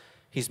passage.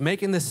 He's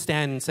making this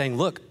stand and saying,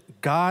 look,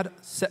 God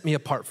set me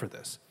apart for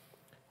this.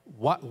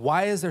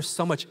 Why is there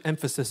so much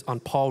emphasis on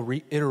Paul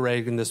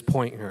reiterating this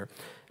point here?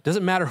 It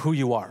doesn't matter who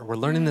you are. We're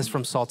learning this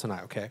from Saul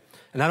tonight, okay?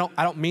 And I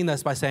don't mean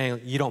this by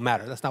saying you don't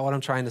matter. That's not what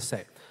I'm trying to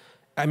say.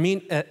 I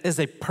mean, as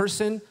a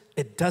person,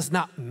 it does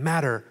not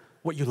matter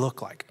what you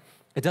look like.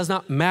 It does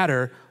not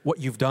matter what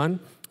you've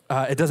done.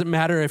 It doesn't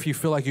matter if you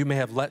feel like you may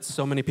have let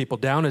so many people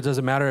down. It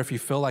doesn't matter if you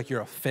feel like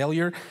you're a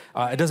failure.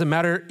 It doesn't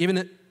matter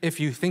even if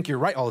you think you're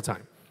right all the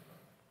time.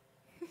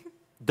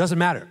 Doesn't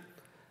matter.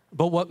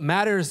 But what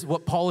matters,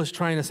 what Paul is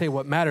trying to say,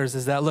 what matters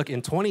is that, look,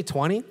 in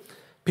 2020,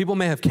 people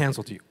may have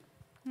canceled you.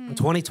 In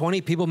 2020,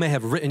 people may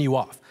have written you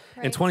off.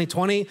 In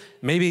 2020,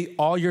 maybe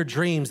all your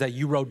dreams that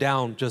you wrote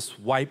down just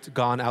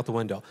gone out the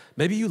window.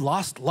 Maybe you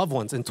lost loved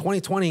ones. In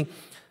 2020,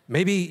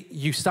 maybe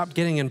you stopped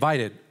getting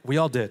invited. We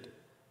all did.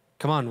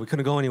 Come on, we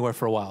couldn't go anywhere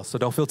for a while, so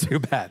don't feel too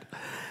bad.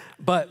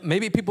 But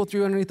maybe people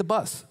threw you underneath the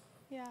bus.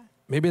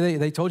 Maybe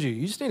they told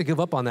you just need to give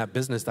up on that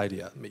business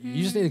idea.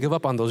 You just need to give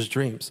up on those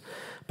dreams.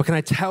 But can I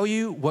tell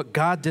you what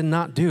God did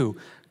not do?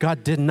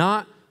 God did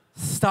not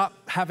stop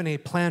having a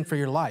plan for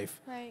your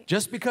life.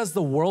 Just because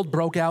the world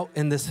broke out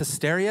in this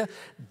hysteria,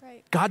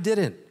 God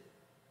didn't.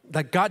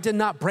 Like, God did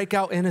not break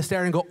out in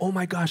hysteria and go, oh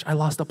my gosh, I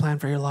lost a plan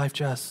for your life,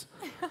 Jess.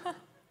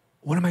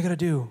 What am I going to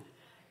do?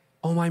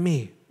 Oh my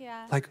me.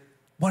 Like,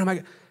 what am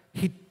I?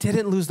 He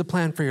didn't lose the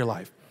plan for your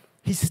life.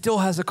 He still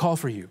has a call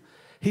for you.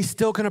 He's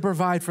still going to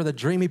provide for the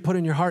dream he put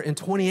in your heart in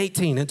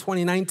 2018 and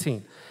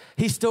 2019.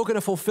 He's still going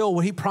to fulfill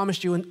what he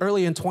promised you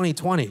early in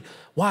 2020.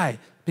 Why?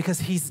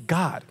 Because he's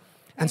God.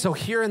 And so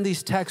here in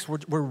these texts,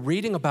 we're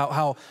reading about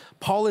how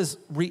Paul is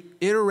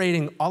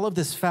reiterating all of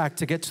this fact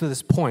to get to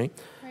this point,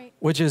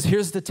 which is,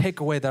 here's the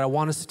takeaway that I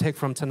want us to take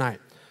from tonight.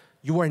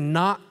 You are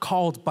not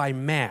called by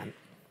man.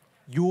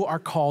 You are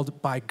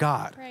called by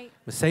God. I'm going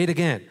to say it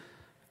again.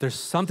 There's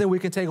something we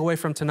can take away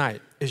from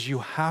tonight is you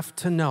have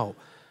to know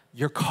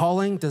your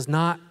calling does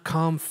not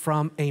come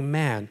from a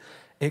man.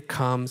 It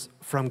comes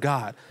from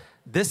God.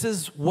 This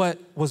is what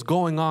was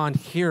going on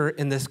here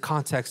in this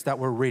context that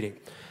we're reading.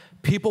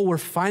 People were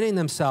finding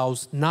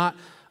themselves not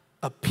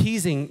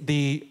appeasing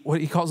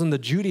what he calls them the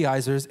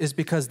Judaizers, is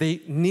because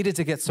they needed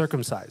to get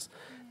circumcised.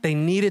 They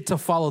needed to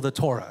follow the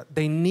Torah.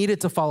 They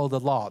needed to follow the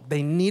law.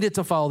 They needed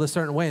to follow this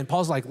certain way. And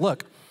Paul's like,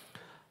 look,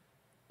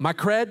 my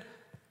cred,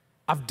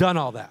 I've done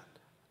all that.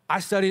 I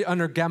studied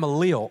under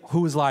Gamaliel,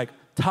 who was like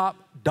top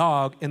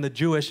dog in the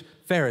Jewish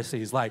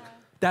Pharisees. Like,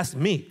 that's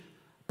me.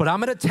 But I'm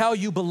going to tell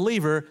you,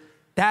 believer,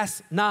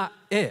 that's not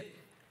it.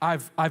 I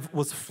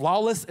was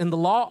flawless in the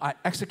law. I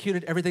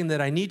executed everything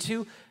that I need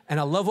to. And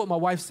I love what my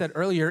wife said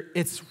earlier.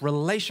 It's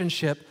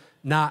relationship,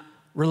 not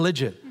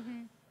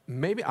religion.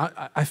 Maybe,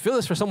 I feel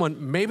this for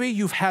someone. Maybe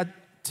you've had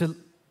to,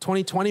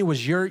 2020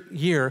 was your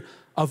year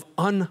of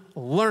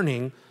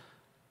unlearning.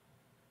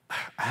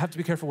 I have to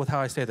be careful with how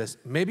I say this.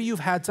 Maybe you've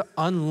had to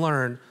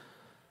unlearn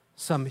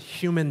some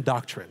human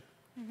doctrine,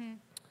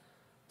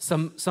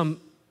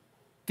 some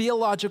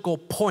theological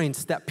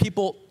points that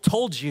people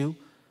told you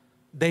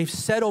they've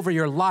said over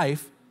your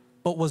life,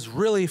 but was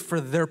really for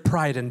their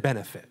pride and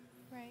benefit.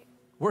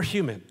 We're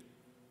human.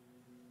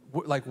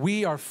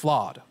 We are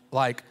flawed.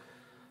 Like,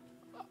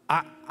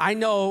 I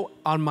know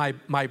on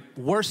my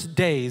worst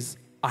days,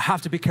 I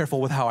have to be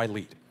careful with how I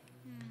lead.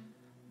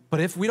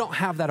 But if we don't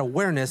have that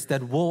awareness,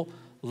 then we'll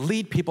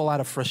lead people out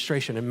of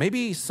frustration. And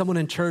maybe someone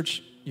in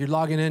church, you're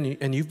logging in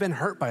and you've been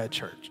hurt by a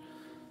church.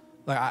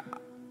 Like,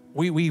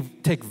 we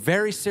take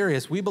very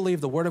serious. We believe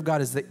the Word of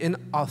God is the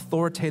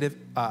inauthoritative,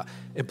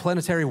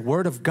 implanetary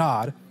Word of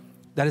God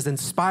that is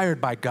inspired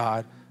by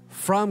God,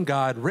 from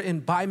God, written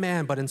by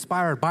man, but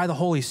inspired by the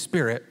Holy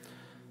Spirit.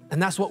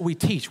 And that's what we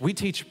teach. We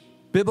teach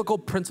biblical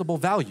principle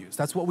values.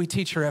 That's what we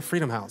teach here at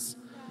Freedom House.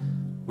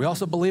 We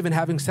also believe in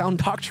having sound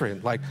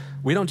doctrine. Like,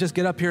 we don't just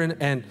get up here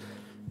and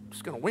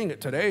just going to wing it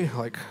today.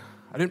 Like,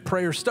 I didn't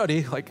pray or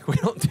study. Like, we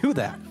don't do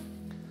that.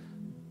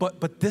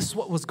 But this is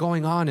what was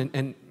going on,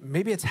 and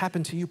maybe it's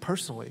happened to you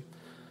personally.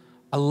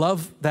 I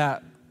love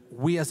that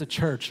we as a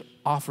church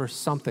offer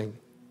something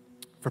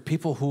for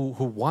people who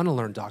want to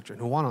learn doctrine,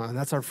 and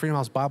that's our Freedom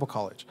House Bible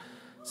College.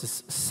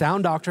 It's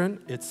sound doctrine.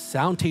 It's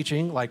sound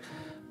teaching. Like,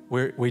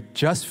 we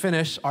just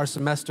finished our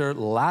semester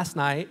last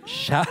night.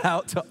 Shout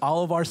out to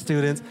all of our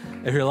students.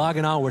 If you're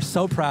logging on, we're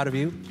so proud of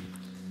you.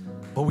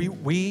 But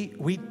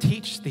we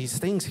teach these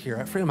things here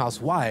at Freedom House.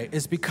 Why?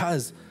 It's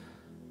because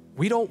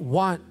we don't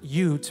want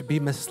you to be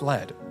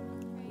misled.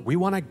 We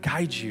want to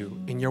guide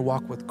you in your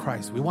walk with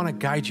Christ. We want to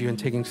guide you in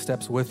taking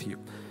steps with you.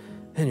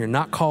 And you're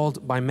not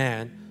called by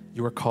man.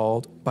 You are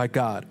called by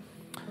God.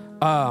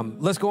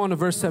 Let's go on to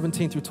verse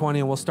 17 through 20,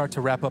 and we'll start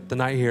to wrap up the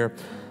night here.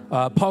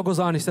 Paul goes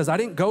on. He says, I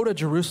didn't go to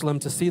Jerusalem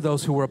to see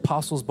those who were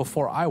apostles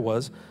before I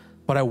was,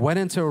 but I went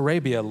into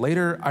Arabia.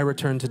 Later, I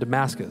returned to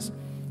Damascus.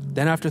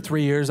 Then after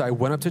 3 years, I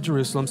went up to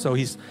Jerusalem. So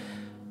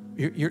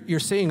you're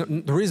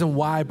seeing, the reason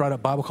why I brought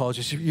up Bible college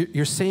is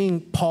you're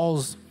seeing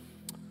Paul's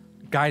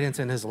guidance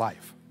in his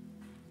life.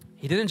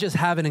 He didn't just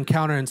have an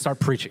encounter and start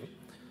preaching.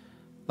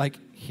 Like,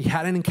 he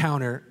had an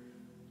encounter.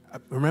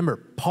 Remember,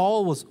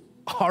 Paul was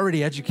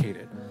already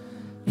educated.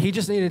 He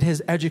just needed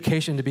his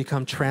education to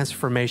become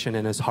transformation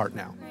in his heart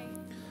now.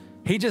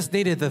 He just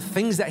needed the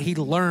things that he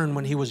learned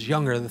when he was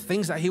younger, the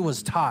things that he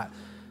was taught,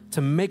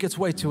 to make its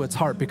way to its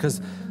heart.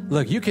 Because,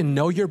 look, you can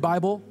know your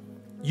Bible.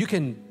 You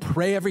can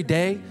pray every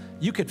day.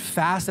 You could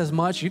fast as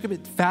much. You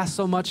could fast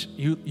so much,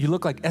 you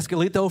look like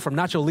Esqueleto from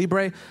Nacho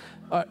Libre.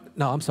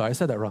 No, I'm sorry, I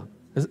said that wrong.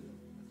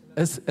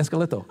 It's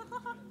Esqueleto.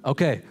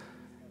 Okay.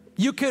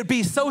 You could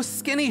be so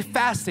skinny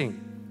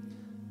fasting,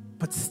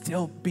 but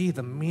still be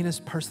the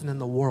meanest person in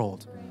the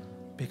world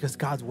because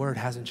God's word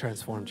hasn't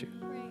transformed you.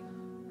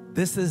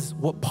 This is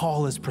what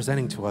Paul is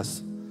presenting to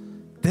us.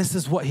 This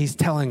is what he's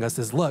telling us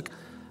is, look,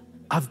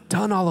 I've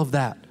done all of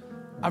that.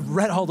 I've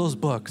read all those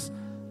books.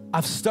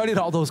 I've studied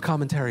all those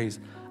commentaries.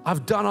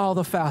 I've done all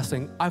the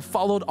fasting. I've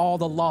followed all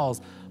the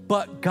laws.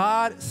 But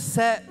God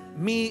set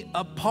me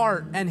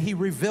apart and he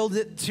revealed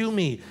it to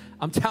me.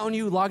 I'm telling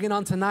you, logging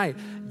on tonight,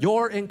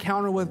 your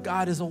encounter with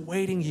God is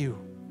awaiting you.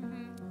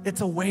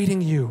 It's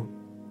awaiting you.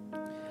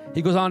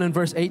 He goes on in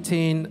verse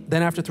 18.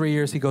 Then after 3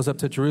 years, he goes up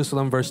to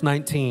Jerusalem. Verse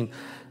 19,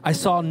 I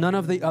saw none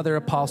of the other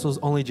apostles,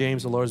 only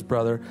James, the Lord's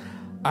brother.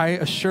 I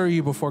assure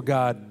you before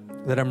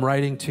God that I'm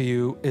writing to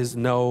you is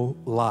no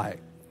lie.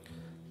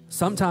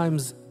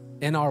 Sometimes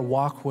in our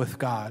walk with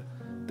God,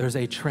 there's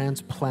a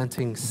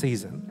transplanting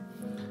season.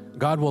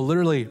 God will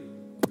literally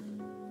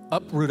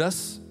uproot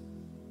us,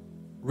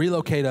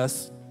 relocate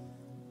us,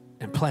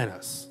 and plant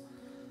us.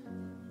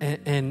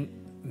 And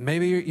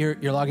maybe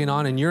you're logging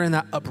on and you're in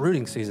that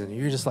uprooting season.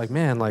 You're just like,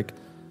 man, like,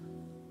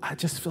 I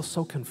just feel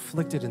so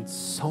conflicted in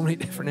so many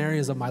different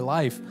areas of my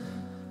life.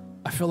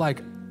 I feel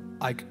like,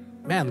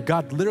 man,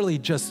 God literally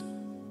just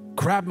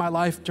grabbed my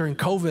life during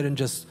COVID and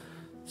just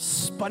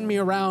spun me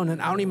around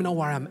and I don't even know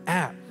where I'm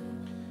at.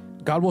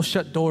 God will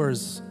shut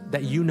doors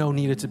that you know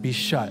needed to be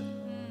shut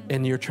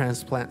in your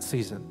transplant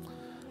season.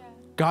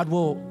 God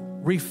will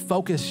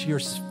refocus your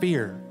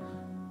sphere,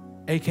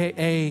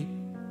 AKA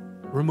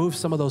remove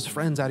some of those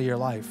friends out of your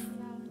life.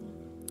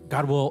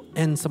 God will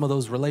end some of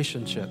those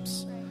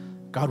relationships.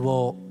 God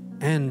will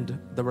end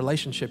the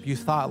relationship you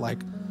thought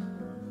like,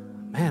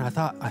 man, I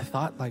thought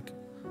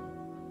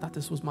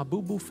this was my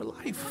boo-boo for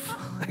life.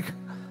 Like,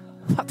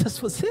 I thought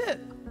this was it.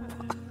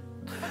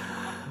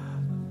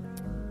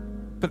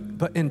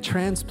 But in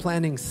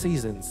transplanting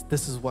seasons,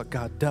 this is what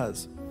God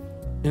does.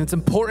 And it's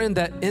important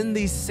that in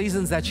these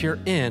seasons that you're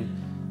in,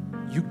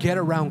 you get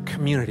around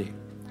community.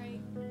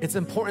 It's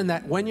important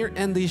that when you're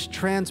in these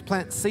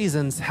transplant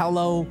seasons,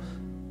 hello,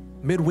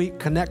 midweek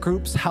connect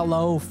groups,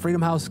 hello,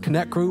 Freedom House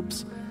connect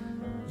groups,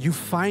 you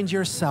find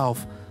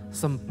yourself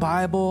some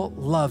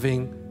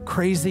Bible-loving,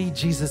 crazy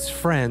Jesus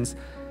friends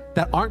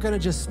that aren't going to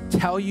just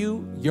tell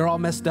you you're all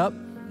messed up,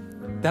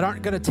 that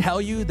aren't going to tell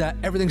you that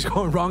everything's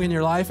going wrong in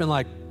your life and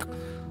like,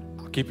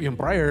 I'll keep you in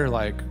prayer,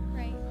 like,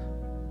 right.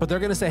 But they're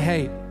going to say,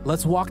 hey,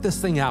 let's walk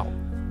this thing out.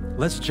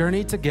 Let's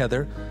journey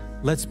together.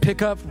 Let's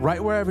pick up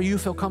right wherever you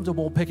feel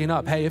comfortable picking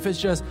up. Hey, if it's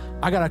just,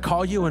 I got to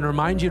call you and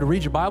remind you to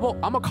read your Bible,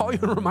 I'm going to call you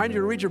and remind you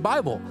to read your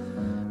Bible.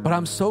 But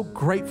I'm so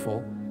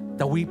grateful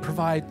that we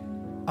provide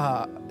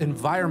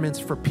environments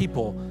for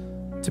people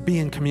to be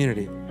in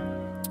community.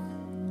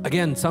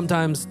 Again,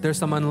 sometimes there's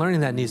some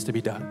unlearning that needs to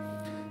be done.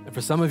 And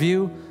for some of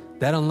you,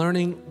 that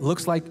unlearning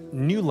looks like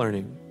new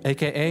learning,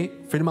 AKA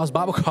Freedom House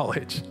Bible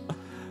College.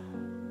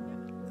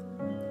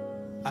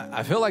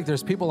 I feel like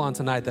there's people on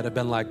tonight that have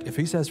been like, if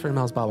he says Freedom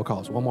House Bible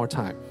College one more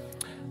time,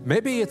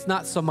 maybe it's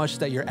not so much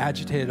that you're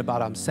agitated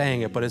about I'm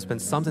saying it, but it's been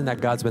something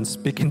that God's been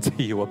speaking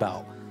to you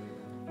about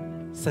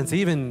since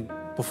even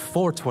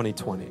before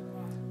 2020,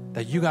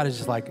 that you got to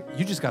just like,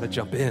 you just got to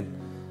jump in.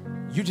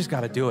 You just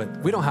got to do it.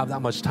 We don't have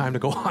that much time to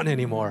go on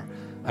anymore.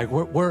 Like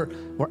we're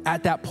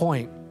at that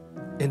point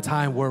in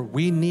time where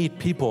we need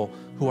people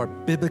who are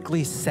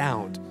biblically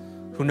sound,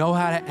 who know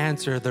how to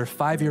answer their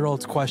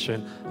 5-year-old's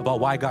question about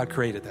why God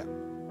created them.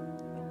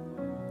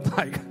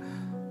 Like,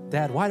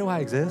 Dad, why do I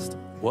exist?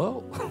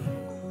 Well,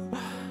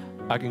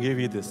 I can give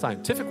you the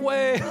scientific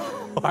way,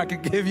 or I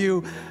can give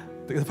you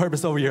the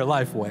purpose over your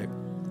life way.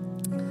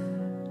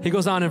 He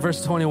goes on in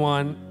verse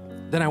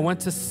 21, then I went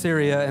to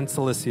Syria and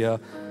Cilicia.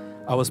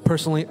 I was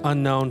personally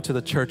unknown to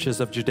the churches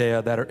of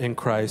Judea that are in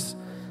Christ.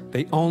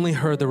 They only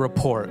heard the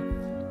report.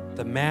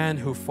 The man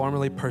who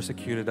formerly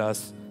persecuted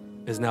us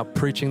is now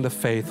preaching the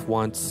faith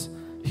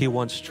he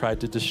once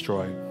tried to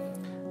destroy.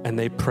 And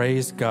they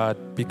praise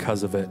God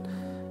because of it.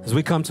 As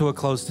we come to a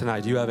close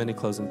tonight, do you have any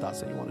closing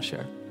thoughts that you want to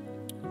share?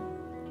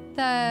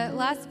 The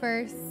last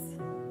verse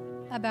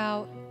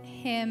about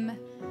him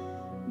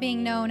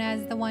being known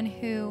as the one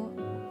who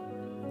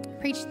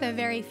preached the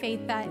very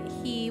faith that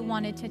he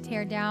wanted to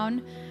tear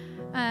down.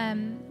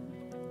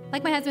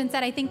 Like my husband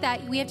said, I think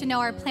that we have to know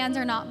our plans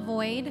are not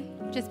void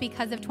just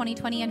because of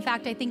 2020. In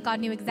fact, I think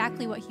God knew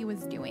exactly what he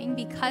was doing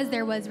because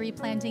there was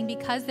replanting,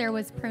 because there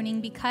was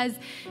pruning, because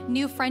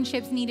new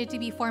friendships needed to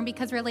be formed,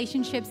 because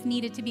relationships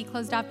needed to be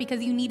closed off,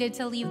 because you needed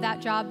to leave that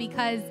job,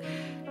 because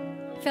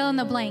fill in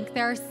the blank.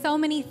 There are so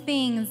many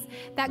things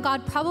that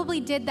God probably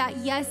did that,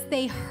 yes,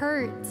 they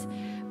hurt,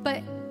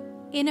 but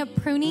in a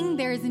pruning,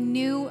 there's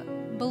new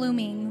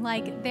blooming.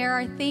 Like, there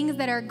are things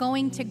that are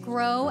going to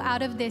grow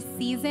out of this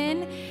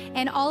season,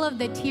 and all of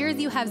the tears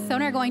you have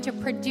sown are going to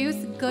produce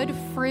good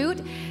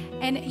fruit.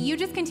 And you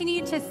just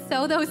continue to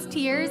sow those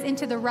tears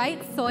into the right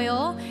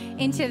soil,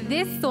 into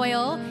this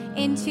soil,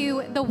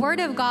 into the Word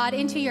of God,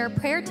 into your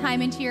prayer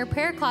time, into your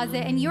prayer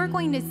closet, and you're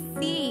going to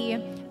see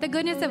the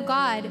goodness of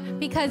God,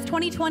 because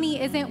 2020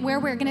 isn't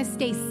where we're going to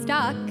stay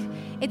stuck.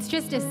 It's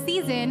just a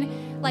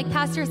season. Like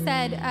Pastor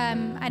said,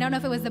 I don't know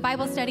if it was the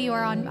Bible study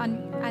or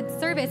at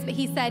service, but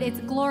he said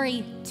it's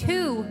glory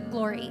to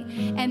glory.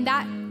 And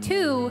that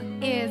too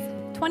is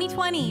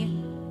 2020.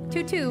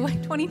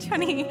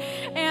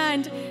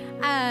 And,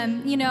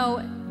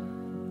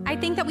 I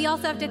think that we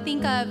also have to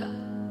think of,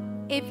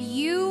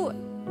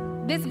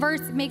 this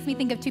verse makes me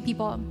think of two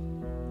people.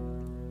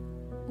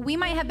 We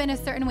might have been a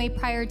certain way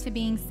prior to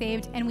being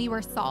saved, and we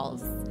were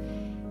Sauls.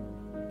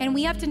 And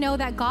we have to know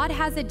that God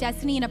has a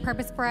destiny and a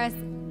purpose for us,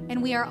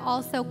 and we are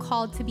also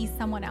called to be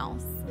someone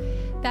else.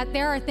 That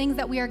there are things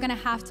that we are going to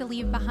have to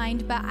leave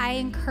behind, but I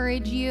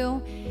encourage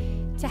you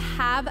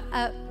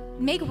to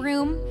make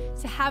room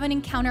to have an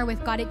encounter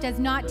with God. It does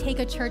not take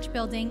a church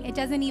building. It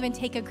doesn't even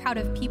take a crowd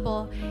of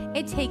people.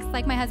 It takes,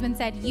 like my husband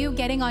said, you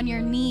getting on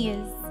your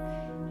knees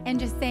and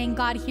just saying,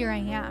 God, here I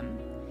am.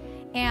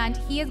 And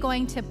he is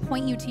going to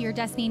point you to your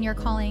destiny and your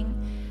calling.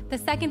 The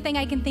second thing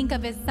I can think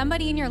of is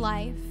somebody in your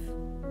life.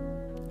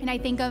 And I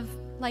think of,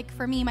 like,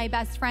 for me, my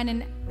best friend,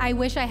 and I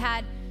wish I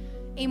had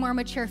a more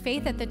mature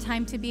faith at the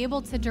time to be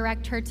able to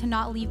direct her to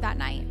not leave that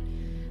night.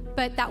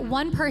 But that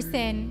one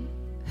person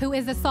who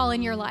is a Saul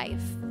in your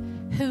life,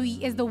 who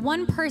is the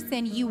one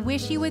person you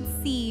wish you would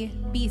see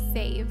be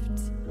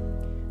saved.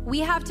 We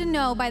have to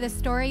know by the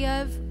story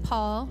of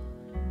Paul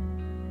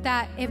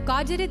that if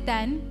God did it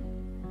then,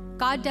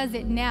 God does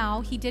it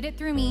now. He did it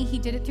through me. He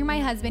did it through my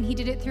husband. He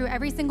did it through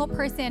every single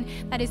person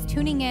that is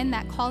tuning in,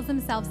 that calls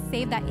themselves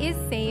saved,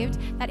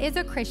 that is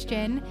a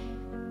Christian.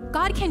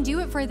 God can do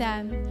it for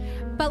them.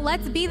 But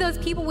let's be those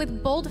people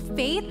with bold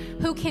faith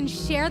who can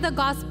share the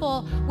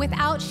gospel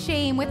without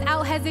shame,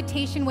 without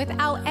hesitation,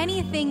 without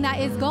anything that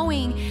is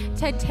going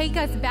to take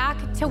us back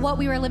to what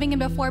we were living in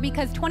before,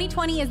 because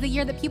 2020 is the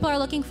year that people are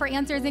looking for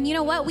answers. And you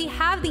know what? We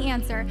have the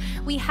answer.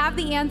 We have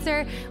the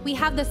answer. We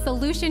have the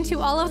solution to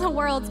all of the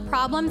world's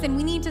problems, and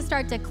we need to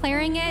start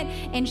declaring it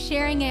and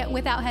sharing it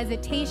without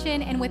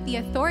hesitation and with the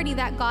authority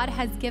that God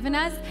has given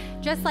us.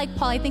 Just like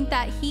Paul, I think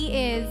that he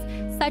is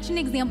such an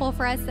example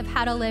for us of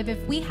how to live.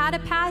 If we had a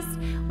past,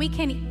 we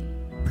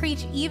can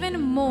preach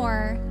even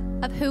more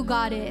of who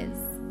God is.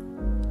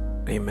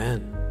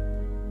 Amen.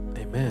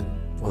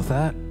 With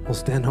that, we'll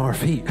stand on our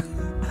feet.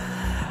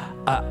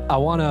 I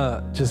want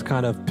to just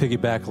kind of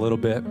piggyback a little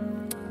bit.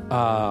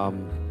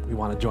 You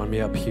want to join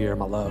me up here,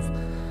 my love.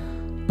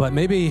 But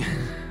maybe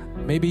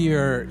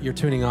you're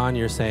tuning on,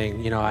 you're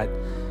saying,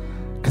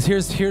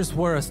 because here's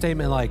where a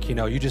statement like,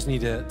 you just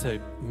need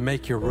to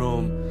make your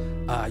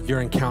room,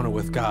 your encounter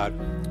with God.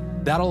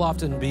 That'll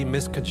often be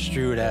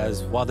misconstrued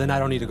as, well, then I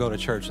don't need to go to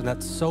church. And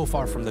that's so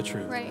far from the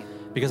truth. Right.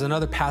 Because in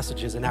other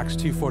passages in Acts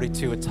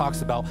 2:42, it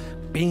talks about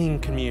being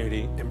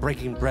community and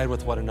breaking bread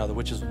with one another,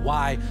 which is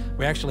why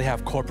we actually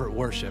have corporate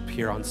worship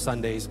here on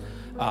Sundays,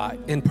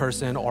 in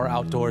person or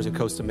outdoors in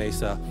Costa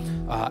Mesa,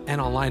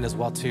 and online as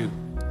well too.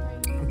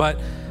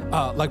 But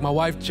like my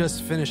wife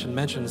just finished and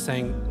mentioned,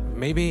 saying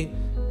maybe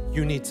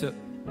you need to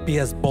be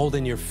as bold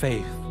in your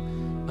faith.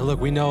 And look,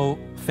 we know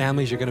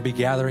families, you're going to be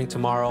gathering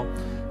tomorrow.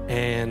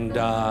 And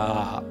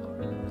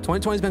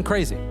 2020's been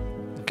crazy,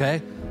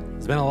 okay?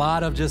 There's been a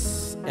lot of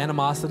just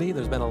animosity.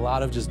 There's been a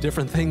lot of just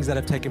different things that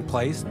have taken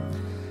place.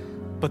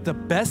 But the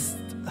best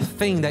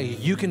thing that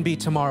you can be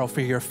tomorrow for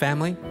your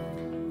family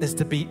is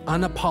to be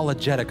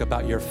unapologetic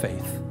about your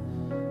faith.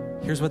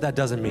 Here's what that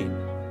doesn't mean.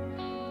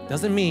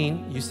 Doesn't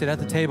mean you sit at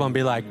the table and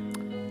be like,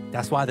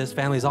 that's why this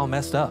family's all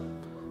messed up,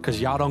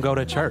 because y'all don't go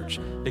to church,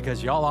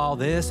 because y'all all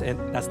this,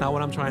 and that's not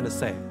what I'm trying to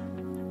say.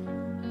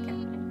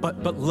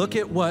 But look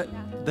at what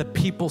the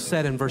people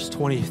said in verse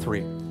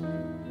 23.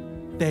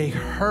 They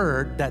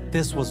heard that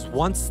this was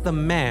once the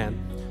man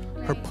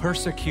who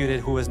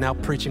persecuted, who is now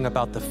preaching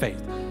about the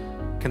faith.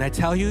 Can I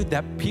tell you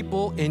that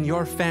people in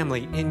your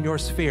family, in your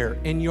sphere,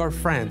 in your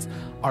friends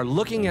are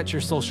looking at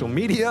your social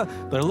media,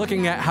 they're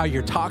looking at how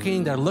you're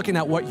talking, they're looking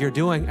at what you're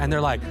doing, and they're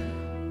like,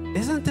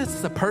 isn't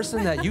this the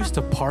person that used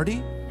to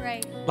party?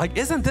 Right. Like,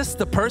 isn't this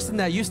the person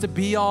that used to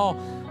be all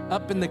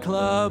up in the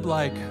club,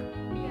 like,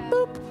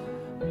 boop?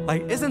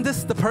 Like, isn't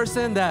this the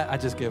person that, I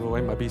just gave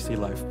away my BC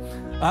life.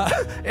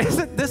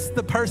 Isn't this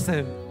the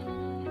person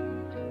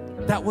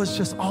that was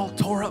just all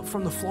tore up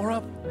from the floor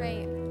up?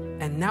 Right.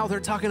 And now they're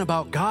talking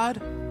about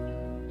God?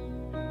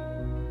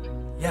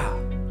 Yeah.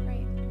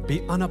 Right. Be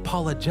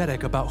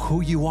unapologetic about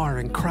who you are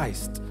in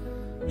Christ.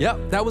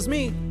 Yep, that was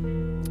me.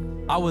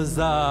 I was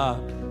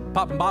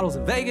popping bottles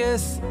in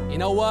Vegas. You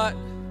know what?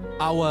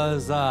 I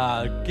was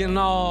getting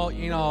all,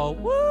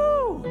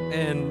 woo!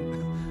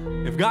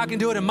 And if God can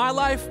do it in my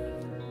life,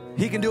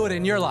 He can do it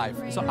in your life.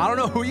 Right. So I don't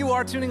know who you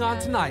are tuning on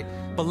tonight,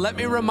 but let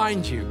me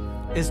remind you,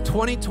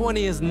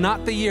 2020 is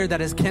not the year that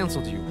has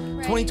canceled you.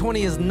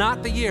 2020 is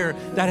not the year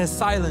that has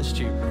silenced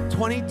you.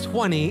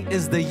 2020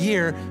 is the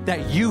year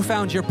that you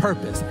found your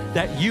purpose,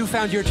 that you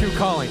found your true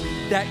calling,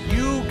 that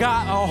you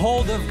got a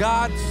hold of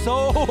God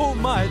so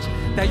much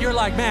that you're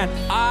like, man,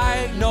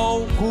 I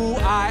know who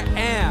I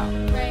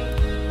am.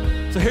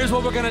 Right. So here's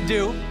what we're gonna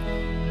do.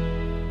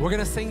 We're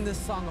gonna sing this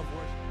song of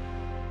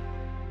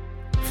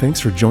worship.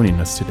 Thanks for joining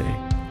us today.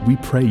 We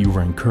pray you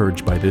were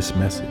encouraged by this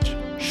message.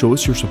 Show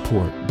us your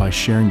support by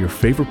sharing your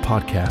favorite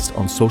podcast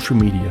on social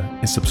media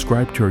and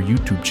subscribe to our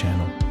YouTube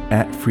channel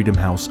at Freedom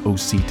House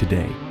OC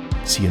today.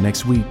 See you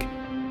next week.